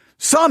way.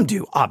 Some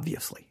do,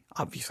 obviously.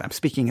 Obviously, I'm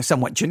speaking in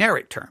somewhat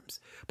generic terms.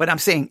 But I'm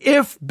saying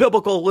if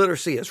biblical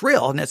literacy is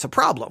real and it's a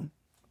problem,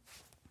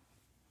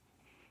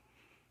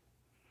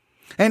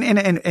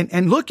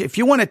 And look, if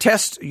you want to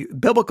test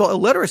biblical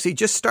illiteracy,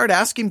 just start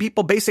asking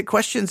people basic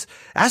questions.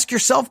 Ask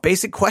yourself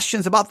basic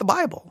questions about the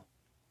Bible.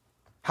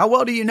 How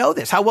well do you know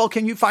this? How well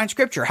can you find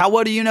scripture? How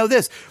well do you know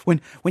this? When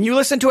you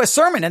listen to a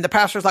sermon and the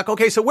pastor's like,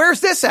 okay, so where's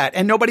this at?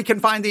 And nobody can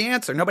find the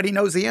answer. Nobody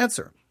knows the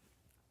answer.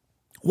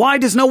 Why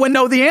does no one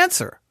know the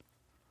answer?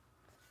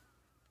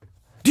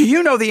 Do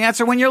you know the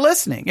answer when you're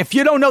listening? If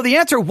you don't know the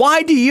answer,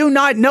 why do you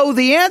not know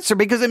the answer?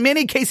 Because in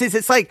many cases,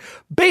 it's like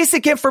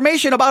basic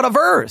information about a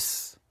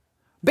verse.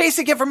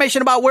 Basic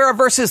information about where a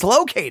verse is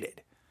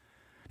located.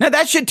 Now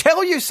that should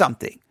tell you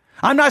something.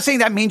 I'm not saying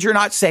that means you're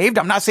not saved.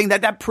 I'm not saying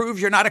that that proves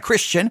you're not a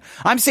Christian.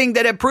 I'm saying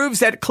that it proves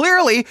that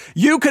clearly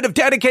you could have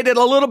dedicated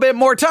a little bit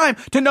more time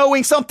to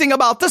knowing something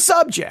about the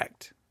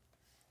subject.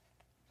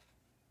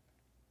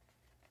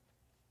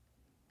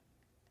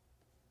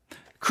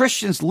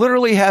 Christians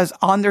literally has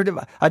on their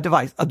a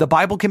device, the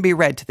Bible can be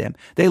read to them.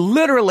 They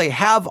literally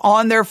have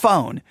on their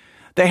phone,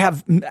 they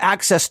have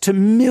access to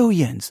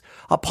millions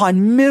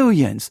upon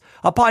millions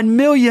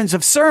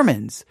of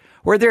sermons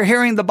where they're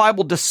hearing the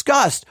Bible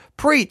discussed,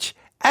 preached,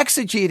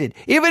 exegeted.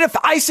 Even if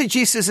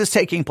eisegesis is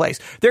taking place,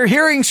 they're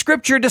hearing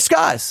scripture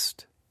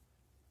discussed.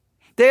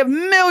 They have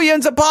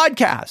millions of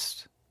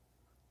podcasts.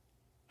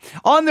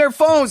 On their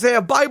phones, they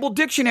have Bible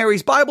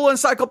dictionaries, Bible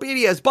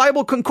encyclopedias,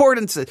 Bible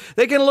concordances.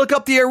 They can look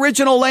up the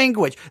original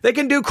language. They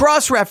can do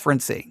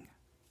cross-referencing.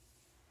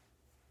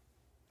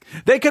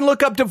 They can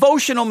look up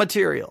devotional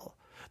material.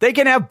 They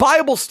can have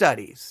Bible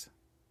studies.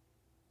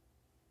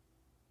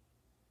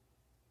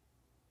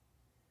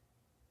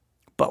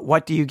 But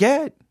what do you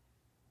get?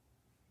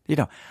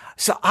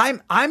 So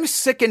I'm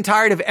sick and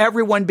tired of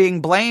everyone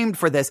being blamed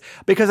for this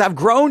because I've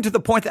grown to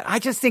the point that I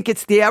just think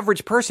it's the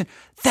average person.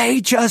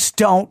 They just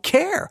don't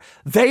care.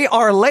 They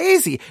are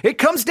lazy. It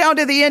comes down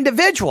to the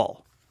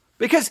individual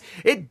because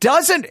it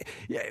doesn't.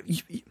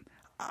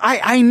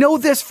 I know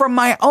this from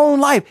my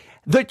own life.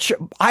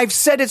 I've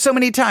said it so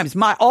many times.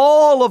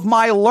 All of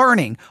my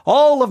learning,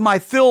 all of my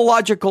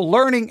theological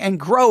learning and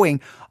growing,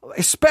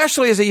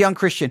 especially as a young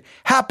Christian,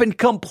 happened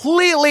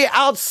completely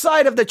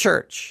outside of the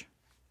church.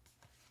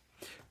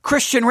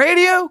 Christian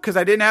radio, because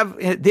I didn't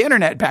have the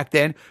internet back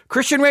then.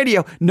 Christian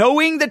radio,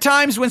 knowing the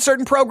times when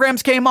certain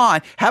programs came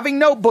on, having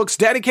notebooks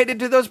dedicated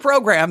to those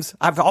programs.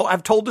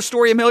 I've told the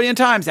story a million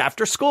times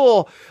after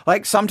school.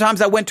 Like sometimes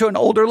I went to an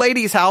older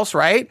lady's house,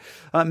 right?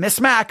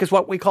 Miss Mac is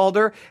what we called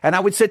her. And I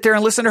would sit there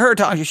and listen to her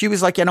talk. She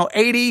was like,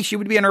 80. She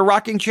would be in her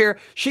rocking chair.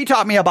 She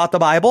taught me about the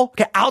Bible.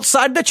 Okay,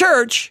 outside the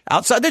church.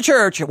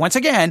 Once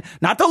again,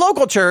 not the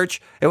local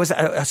church. It was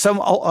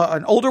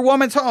an older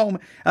woman's home.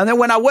 And then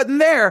when I wasn't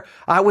there,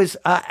 I was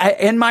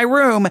in my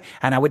room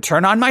and I would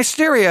turn on my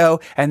stereo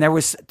and there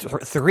was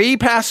three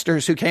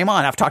pastors who came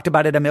on. I've talked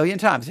about it a million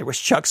times. There was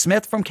Chuck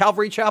Smith from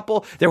Calvary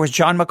Chapel. There was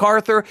John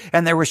MacArthur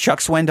and there was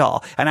Chuck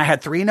Swindoll. And I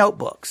had 3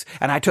 notebooks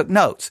and I took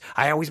notes.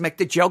 I always make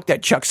the joke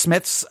that Chuck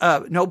Smith's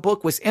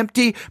notebook was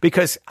empty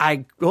because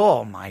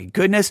oh my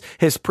goodness,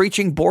 his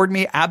preaching bored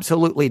me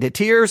absolutely to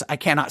tears. I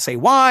cannot say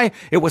why.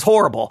 It was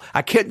horrible.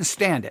 I couldn't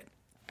stand it.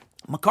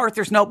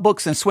 MacArthur's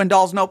notebooks and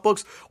Swindoll's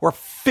notebooks were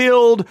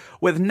filled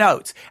with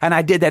notes. And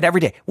I did that every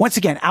day. Once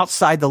again,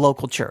 outside the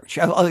local church,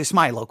 at least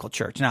my local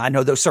church. Now, I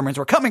know those sermons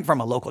were coming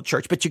from a local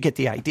church, but you get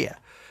the idea.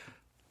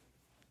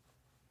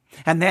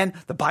 And then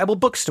the Bible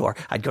bookstore.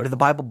 I'd go to the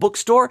Bible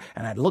bookstore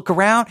and I'd look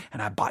around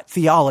and I bought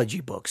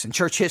theology books and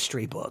church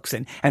history books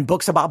and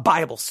books about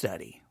Bible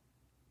study.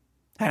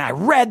 And I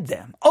read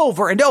them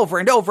over and over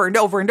and over and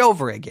over and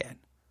over again.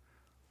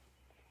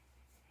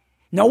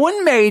 No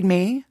one made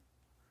me.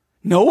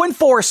 No one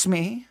forced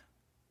me.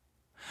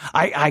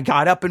 I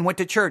got up and went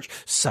to church.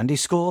 Sunday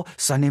school,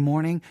 Sunday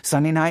morning,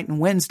 Sunday night, and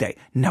Wednesday.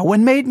 No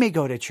one made me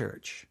go to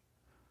church.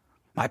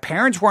 My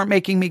parents weren't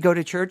making me go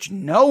to church.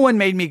 No one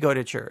made me go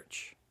to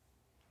church.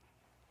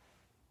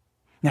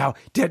 Now,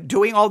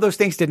 doing all those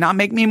things did not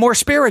make me more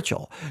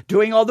spiritual.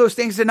 Doing all those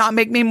things did not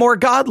make me more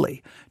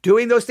godly.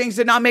 Doing those things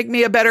did not make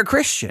me a better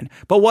Christian.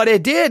 But what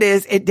it did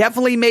is it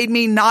definitely made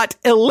me not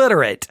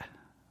illiterate.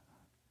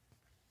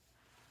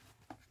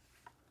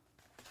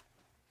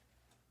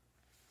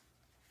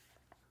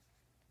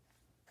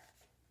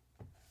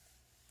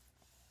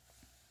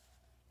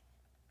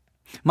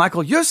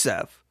 Michael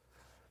Youssef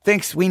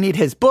thinks we need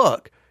his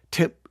book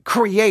to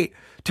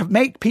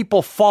make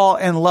people fall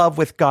in love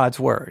with God's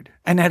word.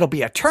 And that'll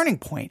be a turning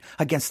point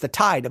against the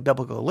tide of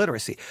biblical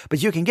illiteracy.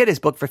 But you can get his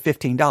book for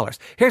 $15.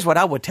 Here's what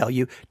I would tell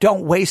you.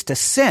 Don't waste a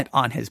cent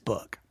on his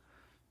book.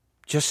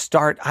 Just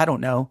start,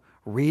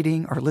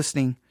 reading or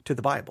listening to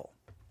the Bible.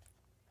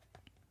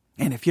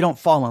 And if you don't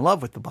fall in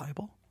love with the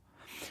Bible,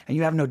 and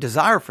you have no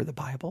desire for the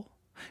Bible,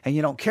 and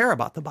you don't care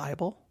about the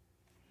Bible,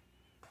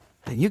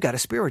 then you got a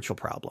spiritual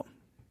problem.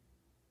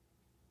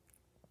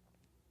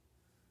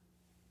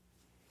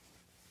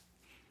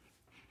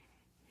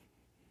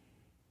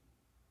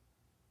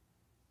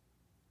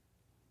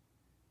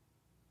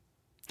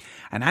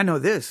 And I know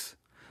this,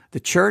 the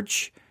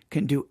church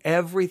can do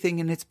everything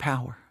in its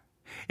power,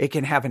 It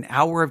can have an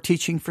hour of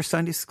teaching for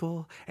Sunday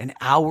school, an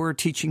hour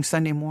teaching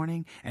Sunday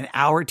morning, an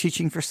hour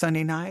teaching for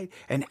Sunday night,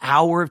 an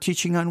hour of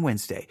teaching on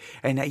Wednesday.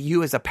 And that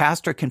you as a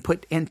pastor can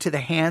put into the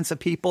hands of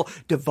people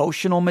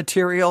devotional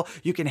material.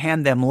 You can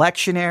hand them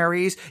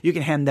lectionaries. You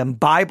can hand them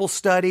Bible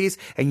studies.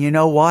 And you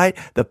know what?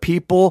 The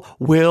people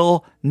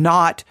will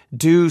not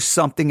do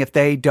something if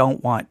they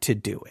don't want to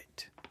do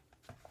it.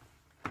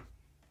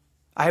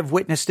 I've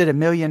witnessed it a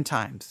million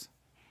times.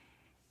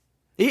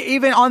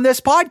 Even on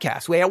this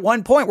podcast, at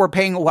one point, we're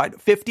paying,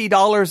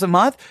 $50 a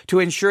month to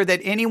ensure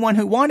that anyone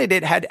who wanted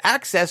it had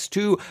access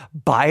to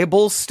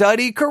Bible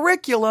study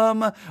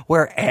curriculum,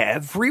 where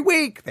every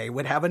week they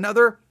would have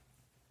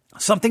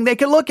something they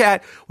could look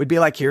at. Would be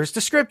like, here's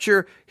the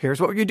scripture. Here's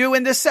what you do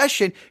in this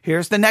session.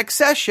 Here's the next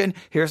session.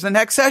 Here's the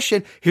next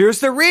session.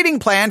 Here's the reading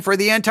plan for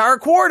the entire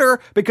quarter.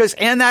 Because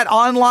in that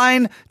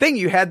online thing,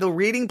 you had the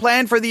reading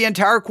plan for the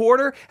entire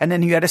quarter, and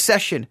then you had a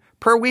session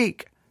per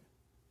week.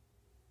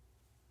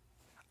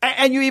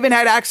 And you even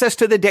had access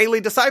to the daily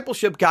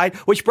discipleship guide,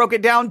 which broke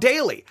it down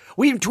daily.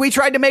 We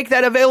tried to make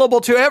that available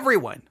to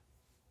everyone.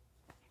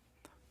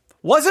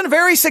 Wasn't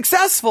very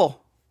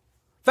successful.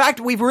 In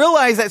fact, we've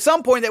realized at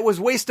some point that it was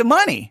a waste of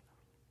money.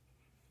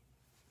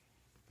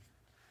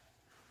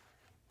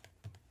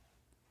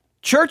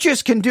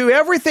 Churches can do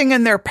everything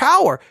in their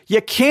power. You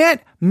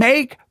can't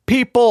make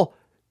people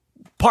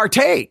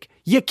partake.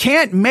 You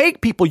can't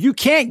you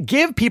can't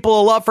give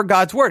people a love for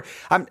God's word.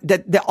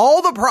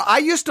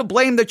 I used to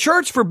blame the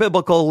church for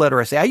biblical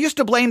illiteracy. I used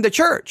to blame the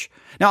church.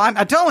 Now,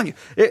 I'm telling you,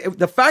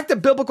 the fact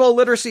that biblical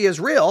illiteracy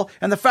is real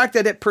and the fact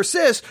that it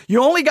persists,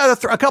 you only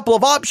got a couple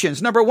of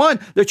options. Number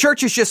one, the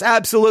church is just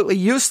absolutely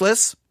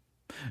useless.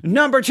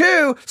 Number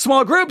two,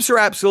 small groups are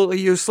absolutely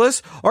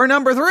useless. Or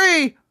number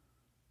three,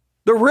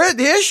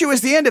 the issue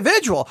is the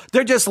individual.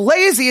 They're just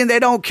lazy and they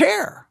don't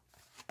care.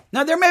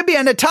 Now, there may be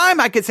a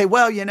time I could say,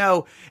 well,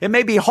 it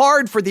may be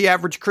hard for the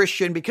average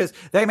Christian because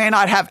they may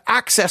not have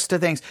access to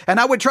things. And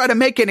I would try to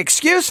make an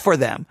excuse for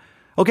them.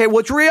 Okay, well,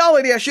 it's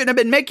reality. I shouldn't have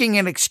been making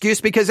an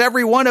excuse because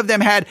every one of them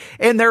had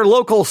in their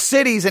local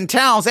cities and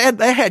towns,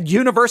 they had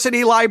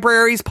university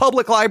libraries,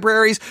 public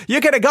libraries. You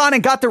could have gone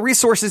and got the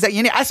resources that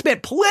you need. I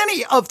spent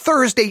plenty of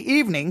Thursday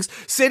evenings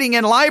sitting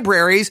in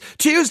libraries,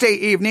 Tuesday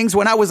evenings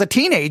when I was a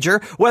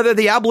teenager, whether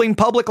the Abilene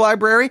Public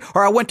Library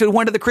or I went to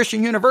one of the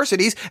Christian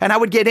universities, and I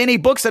would get any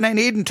books that I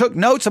needed and took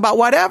notes about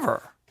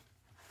whatever.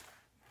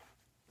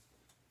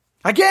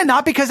 Again,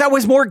 not because I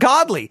was more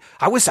godly.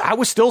 I was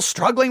still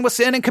struggling with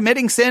sin and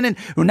committing sin and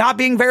not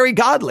being very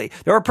godly.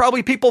 There were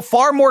probably people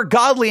far more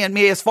godly than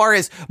me as far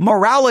as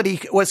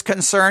morality was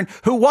concerned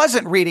who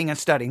wasn't reading and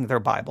studying their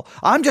Bible.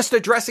 I'm just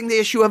addressing the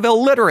issue of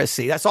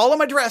illiteracy. That's all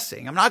I'm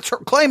addressing. I'm not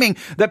claiming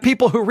that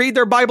people who read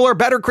their Bible are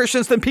better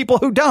Christians than people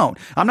who don't.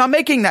 I'm not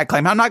making that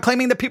claim. I'm not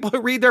claiming that people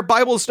who read their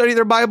Bible and study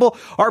their Bible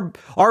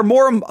are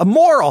more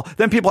moral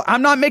than people.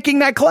 I'm not making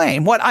that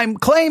claim. What I'm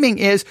claiming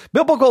is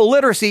biblical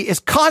illiteracy is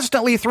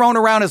constantly thrown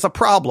around as a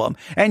problem.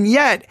 And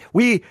yet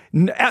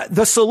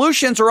the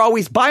solutions are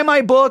always buy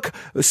my book,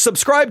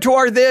 subscribe to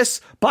our this,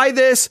 buy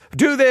this,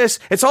 do this.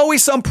 It's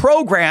always some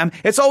program.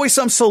 It's always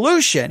some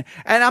solution.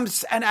 And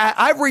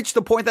I've reached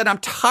the point that I'm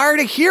tired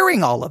of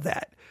hearing all of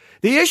that.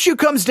 The issue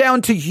comes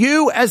down to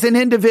you as an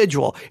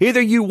individual. Either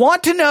you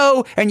want to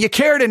know and you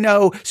care to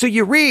know, so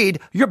you read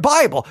your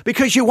Bible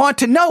because you want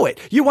to know it.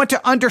 You want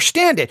to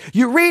understand it.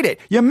 You read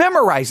it. You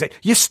memorize it.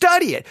 You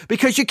study it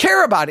because you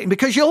care about it and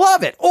because you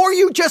love it. Or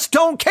you just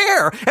don't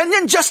care and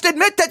then just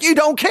admit that you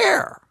don't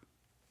care.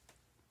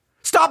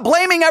 Stop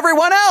blaming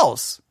everyone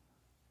else.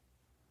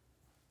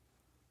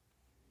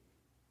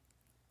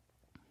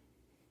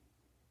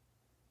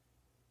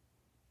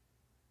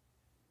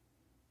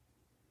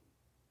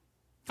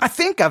 I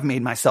think I've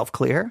made myself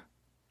clear.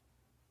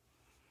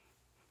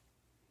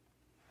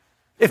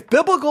 If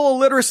biblical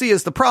illiteracy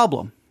is the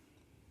problem,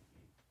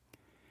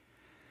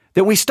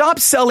 then we stop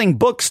selling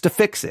books to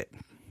fix it.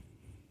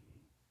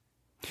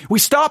 We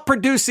stop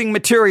producing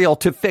material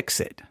to fix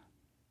it.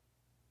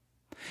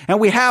 And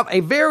we have a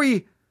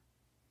very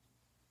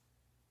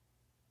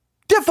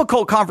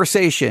difficult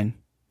conversation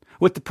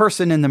with the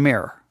person in the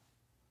mirror.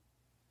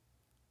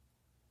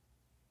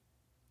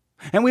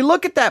 And we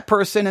look at that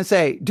person and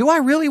say, do I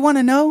really want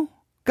to know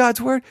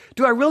God's word?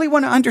 Do I really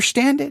want to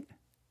understand it?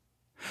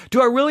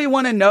 Do I really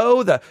want to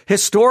know the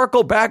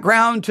historical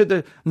background to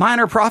the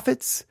minor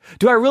prophets?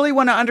 Do I really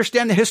want to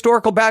understand the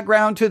historical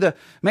background to the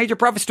major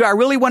prophets? Do I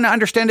really want to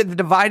understand the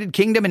divided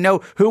kingdom and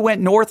know who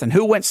went north and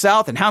who went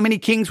south and how many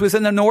kings was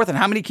in the north and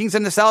how many kings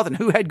in the south and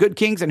who had good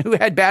kings and who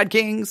had bad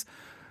kings?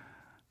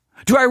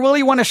 Do I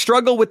really want to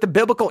struggle with the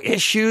biblical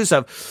issues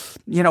of,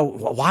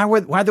 why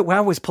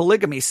was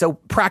polygamy so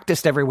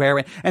practiced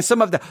everywhere and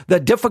some of the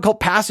difficult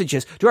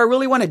passages? Do I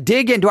really want to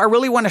dig in? Do I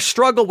really want to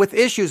struggle with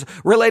issues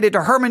related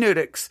to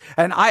hermeneutics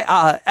and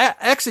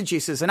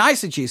exegesis and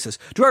eisegesis?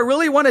 Do I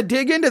really want to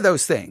dig into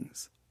those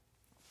things?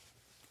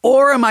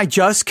 Or am I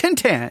just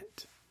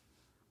content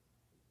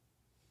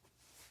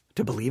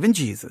to believe in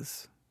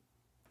Jesus,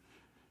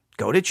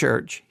 go to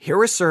church,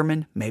 hear a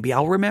sermon, maybe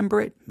I'll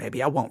remember it,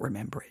 maybe I won't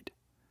remember it.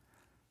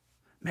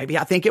 Maybe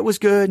I think it was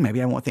good.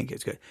 Maybe I won't think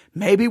it's good.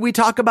 Maybe we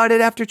talk about it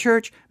after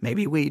church.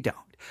 Maybe we don't.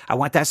 I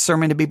want that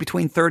sermon to be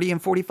between 30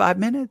 and 45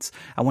 minutes.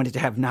 I want it to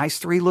have nice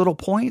 3 little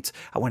points.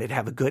 I want it to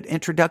have a good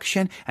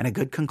introduction and a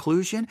good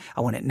conclusion.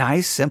 I want it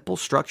nice, simple,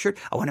 structured.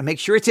 I want to make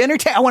sure it's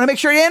I want to make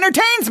sure it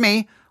entertains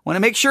me. I want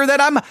to make sure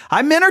that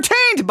I'm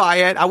entertained by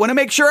it. I want to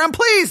make sure I'm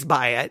pleased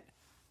by it.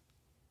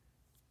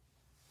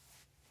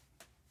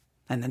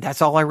 And then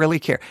that's all I really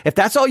care. If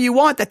that's all you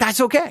want, that's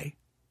okay.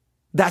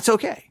 That's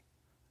okay.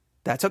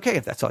 That's okay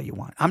if that's all you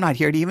want. I'm not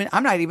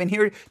even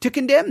here to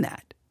condemn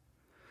that.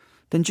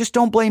 Then just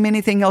don't blame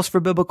anything else for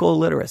biblical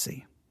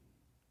illiteracy.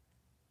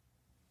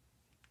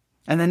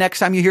 And the next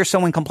time you hear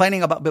someone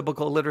complaining about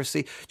biblical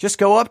illiteracy, just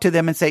go up to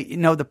them and say,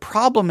 the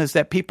problem is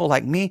that people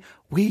like me,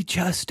 we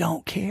just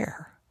don't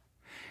care.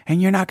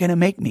 And you're not going to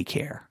make me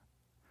care.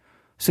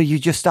 So you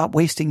just stop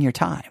wasting your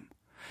time.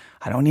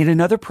 I don't need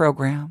another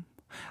program.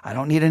 I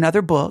don't need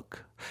another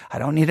book. I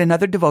don't need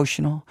another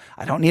devotional.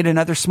 I don't need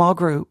another small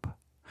group.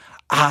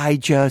 I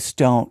just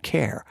don't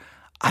care.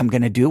 I'm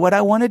going to do what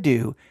I want to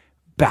do.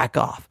 Back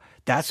off.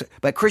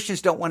 But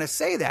Christians don't want to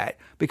say that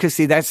because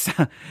see, that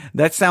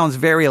sounds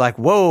very like,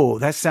 whoa,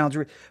 that sounds,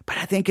 but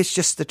I think it's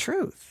just the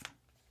truth.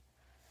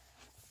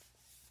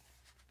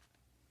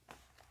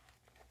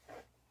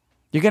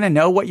 You're going to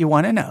know what you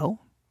want to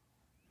know,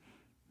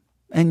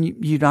 and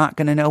you're not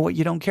going to know what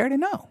you don't care to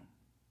know.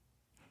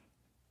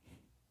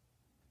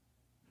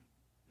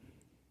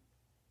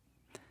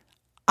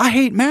 I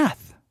hate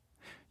math.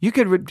 You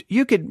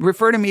could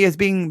refer to me as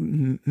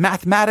being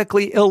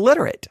mathematically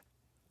illiterate.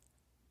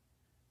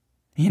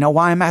 You know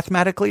why I'm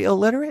mathematically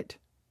illiterate?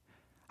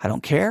 I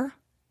don't care.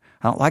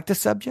 I don't like the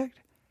subject.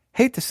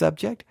 Hate the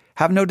subject.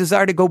 Have no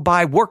desire to go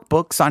buy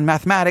workbooks on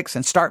mathematics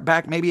and start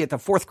back maybe at the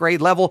 4th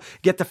grade level,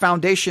 get the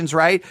foundations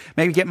right,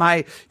 maybe get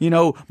my,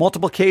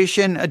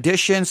 multiplication,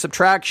 addition,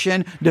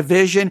 subtraction,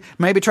 division,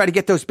 maybe try to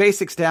get those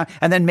basics down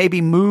and then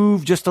maybe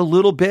move just a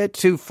little bit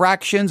to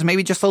fractions,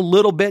 maybe just a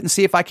little bit and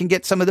see if I can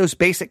get some of those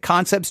basic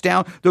concepts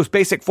down, those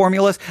basic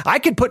formulas. I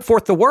could put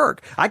forth the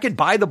work. I could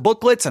buy the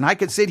booklets and I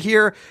could sit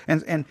here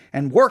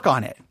and work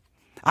on it.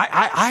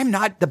 I'm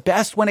not the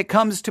best when it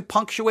comes to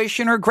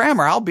punctuation or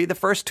grammar. I'll be the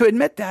first to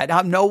admit that.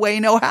 I'm no way,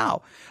 no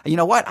how. You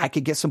know what? I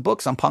could get some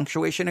books on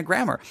punctuation and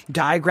grammar,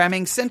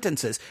 diagramming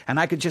sentences, and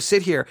I could just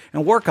sit here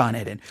and work on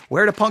it and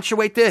where to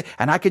punctuate this.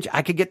 And I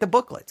could get the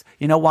booklets.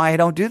 You know why I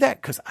don't do that?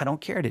 Because I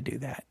don't care to do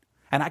that.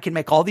 And I can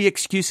make all the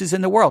excuses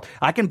in the world.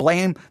 I can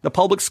blame the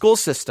public school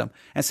system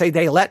and say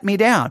they let me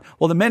down.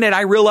 Well, the minute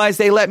I realize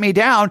they let me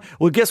down,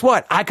 well, guess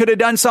what? I could have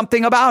done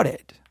something about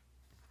it.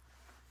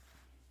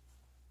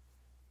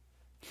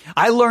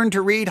 I learned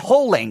to read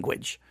whole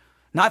language,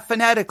 not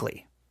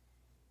phonetically,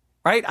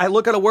 right? I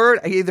look at a word.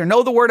 I either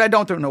know the word, I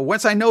don't know.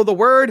 Once I know the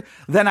word,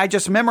 then I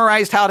just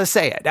memorized how to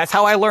say it. That's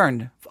how I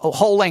learned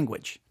whole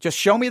language. Just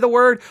show me the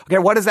word. Okay,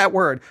 what is that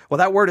word? Well,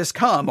 that word is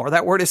come, or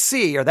that word is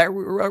see, or that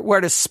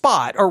word is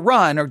spot, or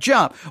run, or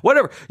jump,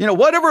 whatever.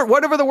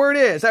 Whatever the word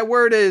is. That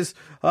word is,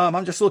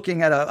 I'm just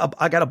looking at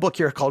I got a book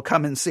here called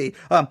Come and See.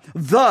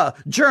 The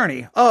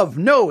Journey of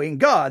Knowing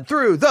God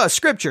Through the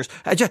Scriptures.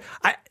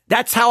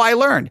 That's how I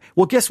learned.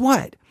 Well, guess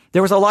what?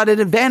 There was a lot of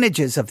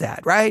advantages of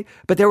that, right?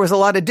 But there was a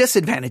lot of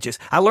disadvantages.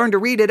 I learned to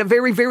read at a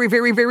very, very,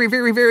 very, very,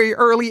 very, very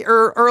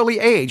early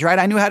age, right?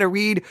 I knew how to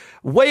read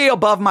way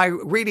above my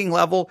reading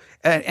level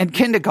in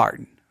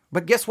kindergarten.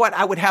 But guess what?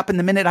 I would happen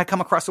the minute I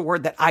come across a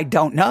word that I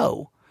don't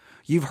know.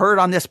 You've heard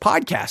on this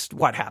podcast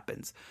what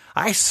happens.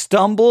 I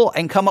stumble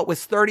and come up with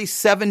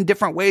 37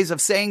 different ways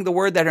of saying the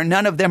word that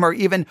none of them are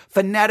even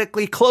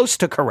phonetically close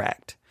to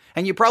correct.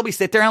 And you probably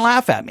sit there and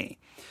laugh at me.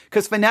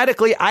 Because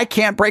phonetically, I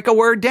can't break a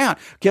word down.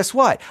 Guess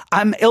what?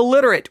 I'm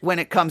illiterate when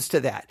it comes to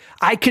that.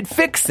 I could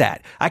fix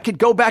that. I could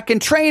go back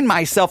and train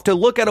myself to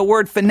look at a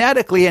word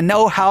phonetically and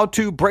know how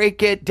to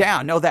break it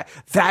down. Know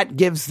that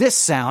gives this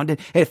sound.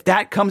 And if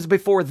that comes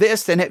before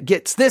this, then it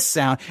gets this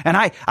sound. And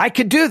I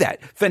could do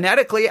that.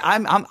 Phonetically,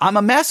 I'm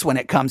a mess when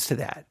it comes to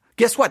that.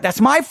 Guess what? That's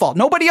my fault.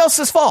 Nobody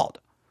else's fault.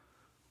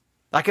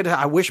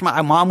 I wish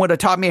my mom would have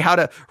taught me how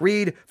to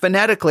read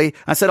phonetically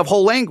instead of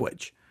whole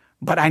language.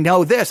 But I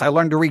know this. I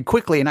learned to read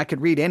quickly and I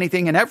could read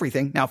anything and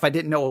everything. Now, if I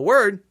didn't know a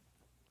word,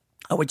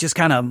 I would just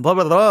kind of blah,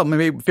 blah, blah,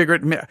 maybe figure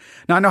it. Now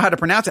I know how to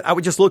pronounce it. I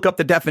would just look up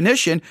the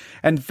definition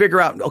and figure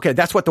out, okay,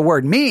 that's what the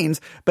word means.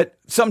 But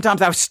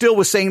sometimes I still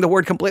was saying the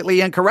word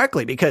completely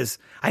incorrectly because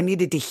I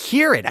needed to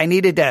hear it. And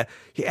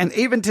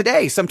even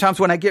today,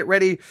 sometimes when I get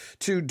ready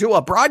to do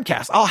a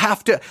broadcast,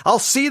 I'll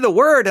see the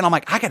word and I'm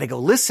like, I got to go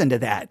listen to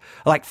that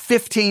like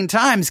 15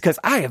 times because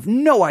I have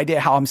no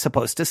idea how I'm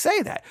supposed to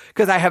say that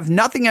because I have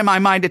nothing in my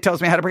mind that tells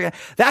me how to break it.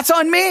 That's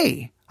on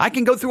me. I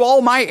can go through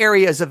all my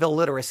areas of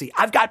illiteracy.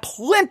 I've got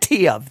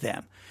plenty of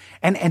them.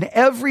 And in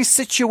every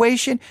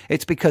situation,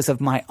 it's because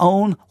of my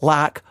own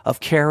lack of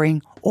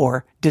caring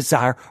or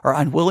desire or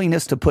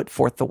unwillingness to put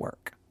forth the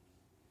work.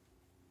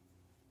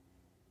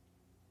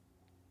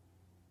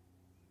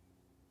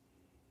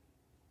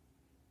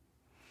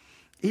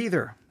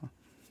 Either,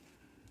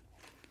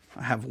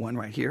 I have one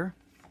right here.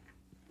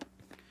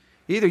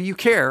 Either you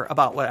care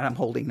about what I'm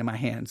holding in my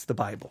hands, the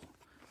Bible.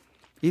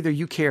 Either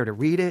you care to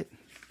read it,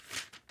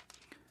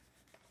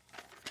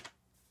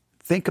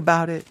 think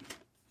about it,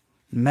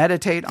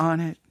 meditate on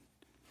it,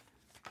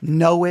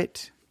 know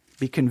it,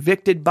 be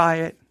convicted by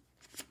it,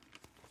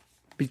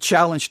 be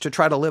challenged to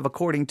try to live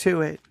according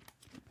to it,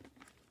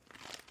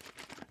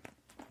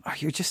 or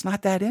you're just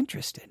not that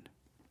interested.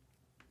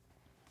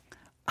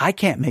 I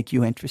can't make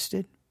you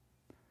interested.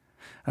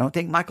 I don't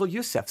think Michael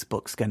Youssef's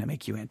book's going to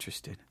make you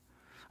interested.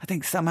 I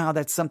think somehow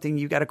that's something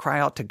you got to cry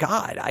out to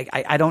God.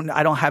 I don't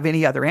have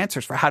any other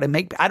answers for I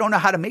don't know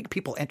how to make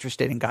people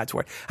interested in God's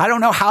word. I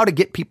don't know how to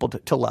get people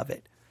to love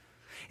it.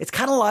 It's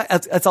kind of like,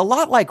 it's a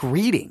lot like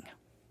reading.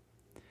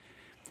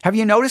 Have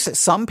you noticed that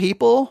some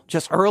people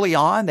just early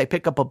on, they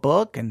pick up a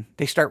book and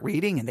they start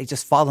reading and they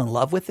just fall in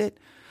love with it?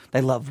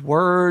 They love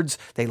words.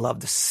 They love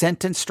the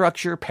sentence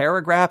structure,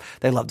 paragraph.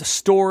 They love the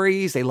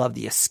stories. They love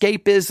the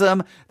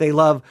escapism. They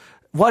love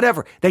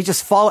whatever. They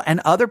just fall.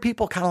 And other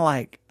people kind of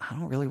like, I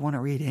don't really want to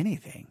read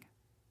anything.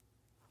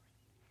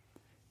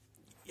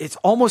 It's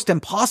almost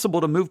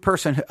impossible to move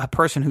a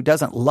person who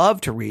doesn't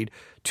love to read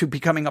to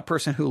becoming a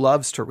person who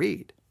loves to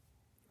read.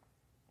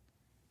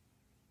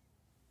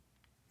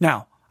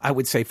 Now, I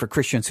would say for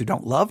Christians who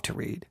don't love to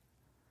read,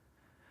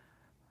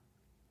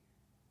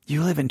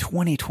 you live in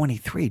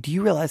 2023. Do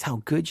you realize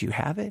how good you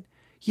have it?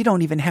 You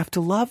don't even have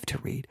to love to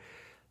read.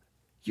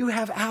 You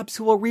have apps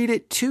who will read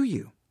it to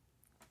you.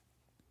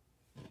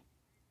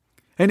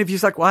 And if you're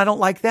like, well, I don't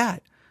like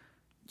that,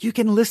 you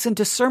can listen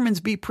to sermons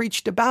be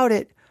preached about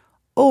it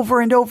over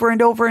and over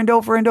and over and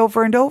over and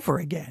over and over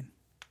again.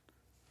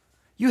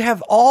 You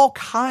have all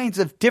kinds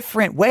of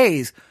different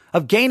ways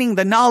of gaining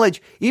the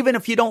knowledge, even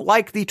if you don't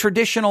like the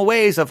traditional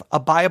ways of a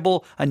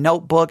Bible, a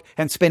notebook,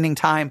 and spending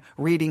time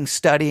reading,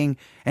 studying,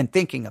 and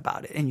thinking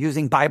about it, and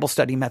using Bible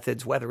study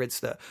methods, whether it's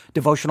the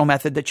devotional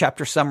method, the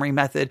chapter summary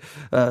method,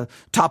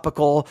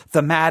 topical,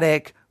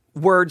 thematic,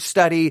 word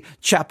study,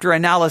 chapter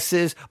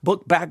analysis,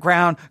 book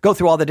background, go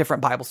through all the different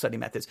Bible study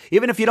methods.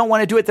 Even if you don't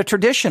want to do it the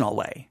traditional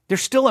way,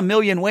 there's still a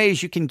million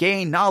ways you can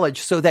gain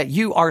knowledge so that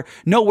you are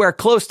nowhere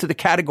close to the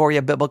category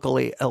of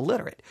biblically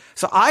illiterate.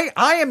 So I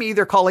am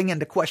either calling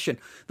into question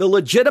the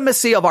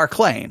legitimacy of our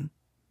claim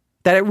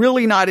that it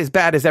really not as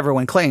bad as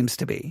everyone claims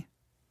to be.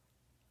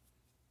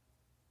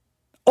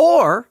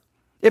 Or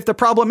if the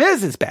problem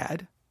is as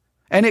bad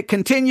and it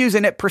continues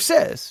and it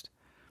persists,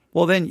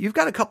 well, then you've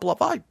got a couple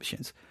of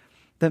options.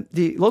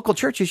 The local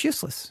church is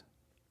useless.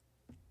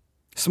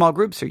 Small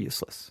groups are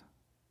useless.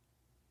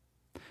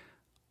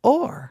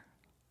 Or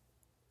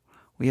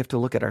we have to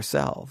look at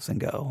ourselves and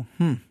go,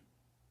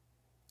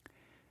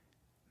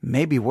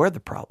 maybe we're the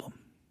problem.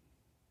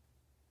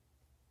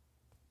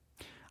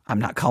 I'm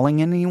not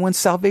calling anyone's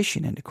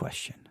salvation into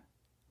question.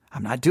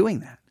 I'm not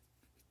doing that.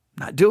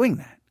 Not doing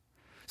that.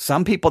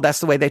 Some people,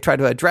 that's the way they try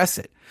to address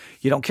it.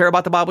 You don't care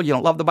about the Bible. You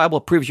don't love the Bible.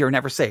 It proves you're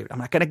never saved. I'm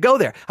not going to go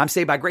there. I'm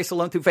saved by grace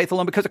alone, through faith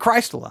alone, because of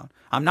Christ alone.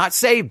 I'm not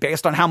saved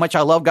based on how much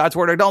I love God's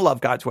word or don't love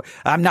God's word.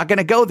 I'm not going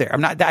to go there.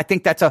 I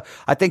think that's a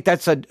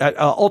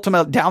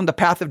ultimate down the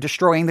path of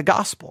destroying the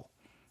gospel.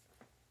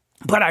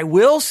 But I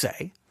will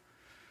say,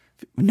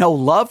 no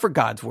love for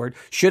God's word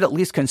should at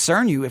least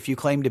concern you if you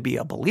claim to be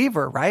a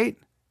believer, right?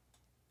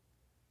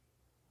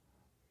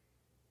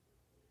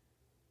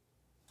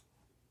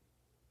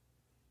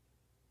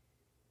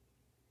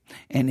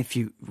 And if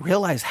you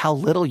realize how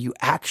little you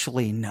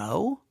actually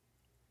know,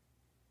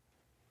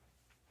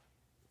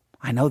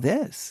 I know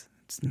this.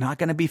 It's not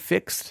going to be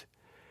fixed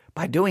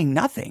by doing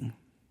nothing.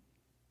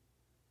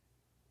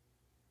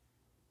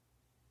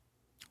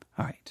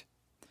 All right.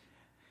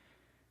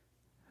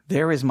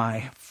 There is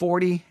my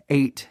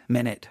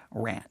 48-minute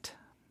rant.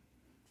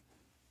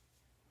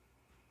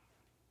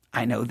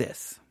 I know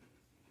this.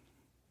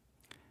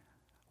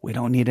 We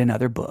don't need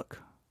another book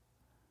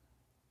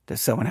that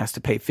someone has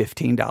to pay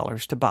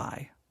 $15 to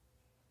buy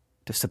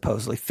to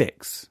supposedly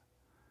fix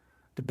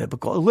the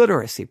biblical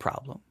illiteracy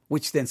problem,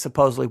 which then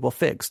supposedly will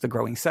fix the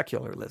growing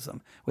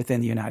secularism within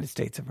the United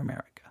States of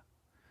America.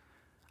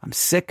 I'm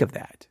sick of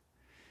that.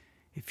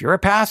 If you're a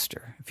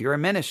pastor, if you're a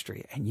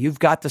ministry, and you've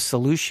got the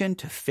solution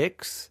to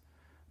fix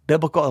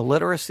biblical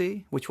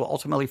illiteracy, which will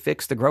ultimately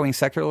fix the growing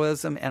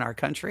secularism in our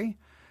country,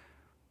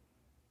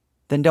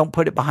 then don't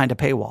put it behind a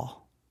paywall.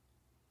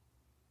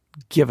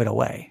 Give it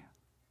away.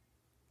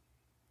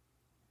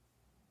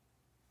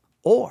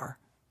 Or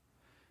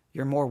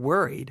you're more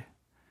worried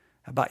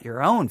about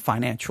your own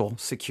financial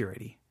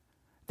security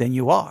than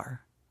you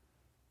are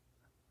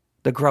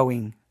the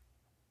growing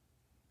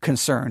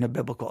concern of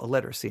biblical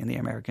illiteracy in the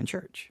American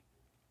church.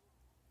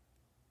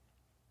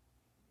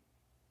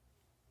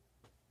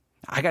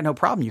 I got no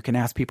problem. You can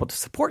ask people to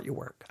support your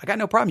work. I got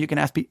no problem. You can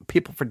ask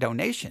people for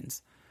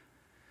donations.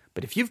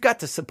 But if you've got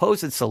the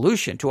supposed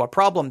solution to a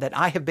problem that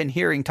I have been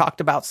hearing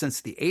talked about since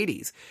the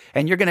 80s,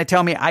 and you're going to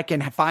tell me I can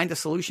find a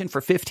solution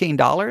for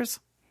 $15,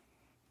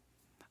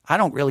 I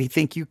don't really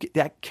think you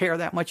care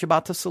that much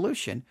about the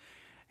solution.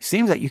 It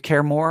seems that you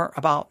care more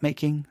about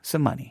making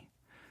some money.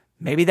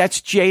 Maybe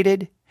that's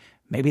jaded.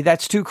 Maybe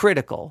that's too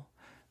critical.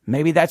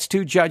 Maybe that's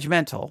too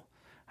judgmental.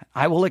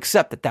 I will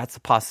accept that that's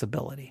a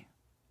possibility.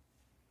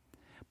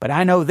 But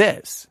I know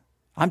this.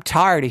 I'm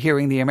tired of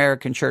hearing the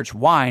American church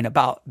whine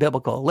about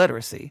biblical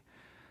illiteracy,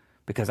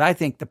 because I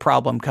think the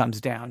problem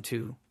comes down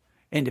to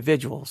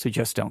individuals who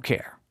just don't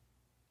care.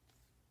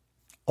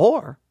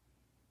 Or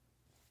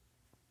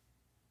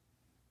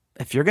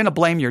if you're going to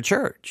blame your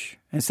church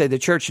and say the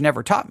church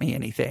never taught me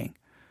anything,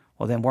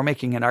 well, then we're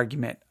making an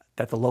argument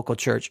that the local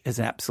church is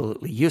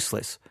absolutely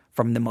useless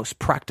from the most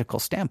practical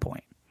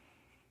standpoint,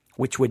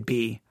 which would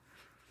be,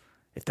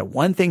 if the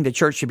one thing the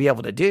church should be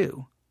able to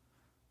do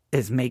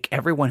is make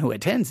everyone who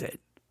attends it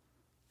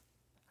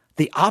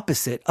the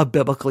opposite of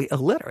biblically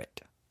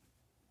illiterate.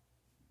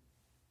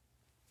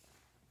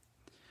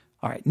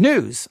 All right,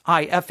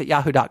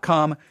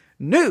 newsif@yahoo.com.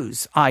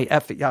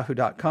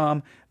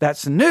 newsif@yahoo.com.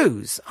 That's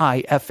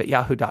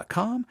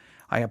newsif@yahoo.com.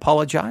 I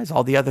apologize,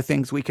 all the other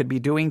things we could be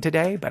doing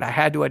today, but I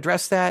had to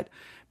address that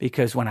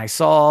because when I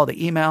saw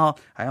the email,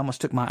 I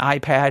almost took my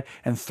iPad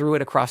and threw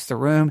it across the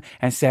room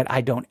and said,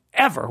 I don't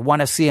ever want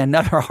to see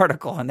another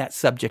article on that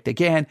subject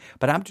again.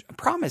 But I'm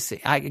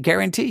promising, I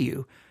guarantee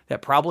you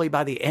that probably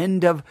by the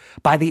end of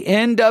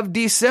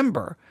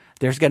December,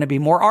 there's going to be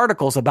more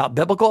articles about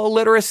biblical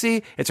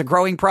illiteracy. It's a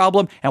growing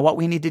problem and what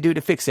we need to do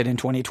to fix it in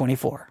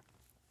 2024.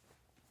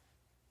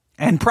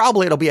 And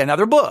probably it'll be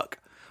another book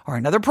or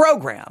another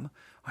program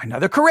or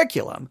another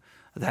curriculum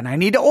that I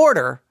need to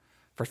order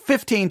for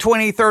 $15,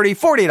 $20, $30,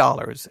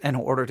 $40 in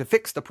order to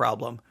fix the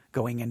problem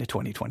going into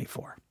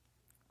 2024.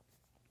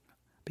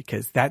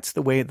 Because that's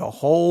the way the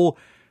whole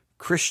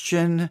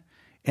Christian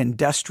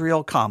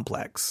industrial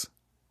complex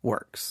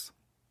works.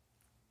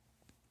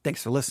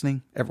 Thanks for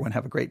listening. Everyone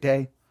have a great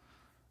day.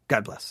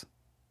 God bless.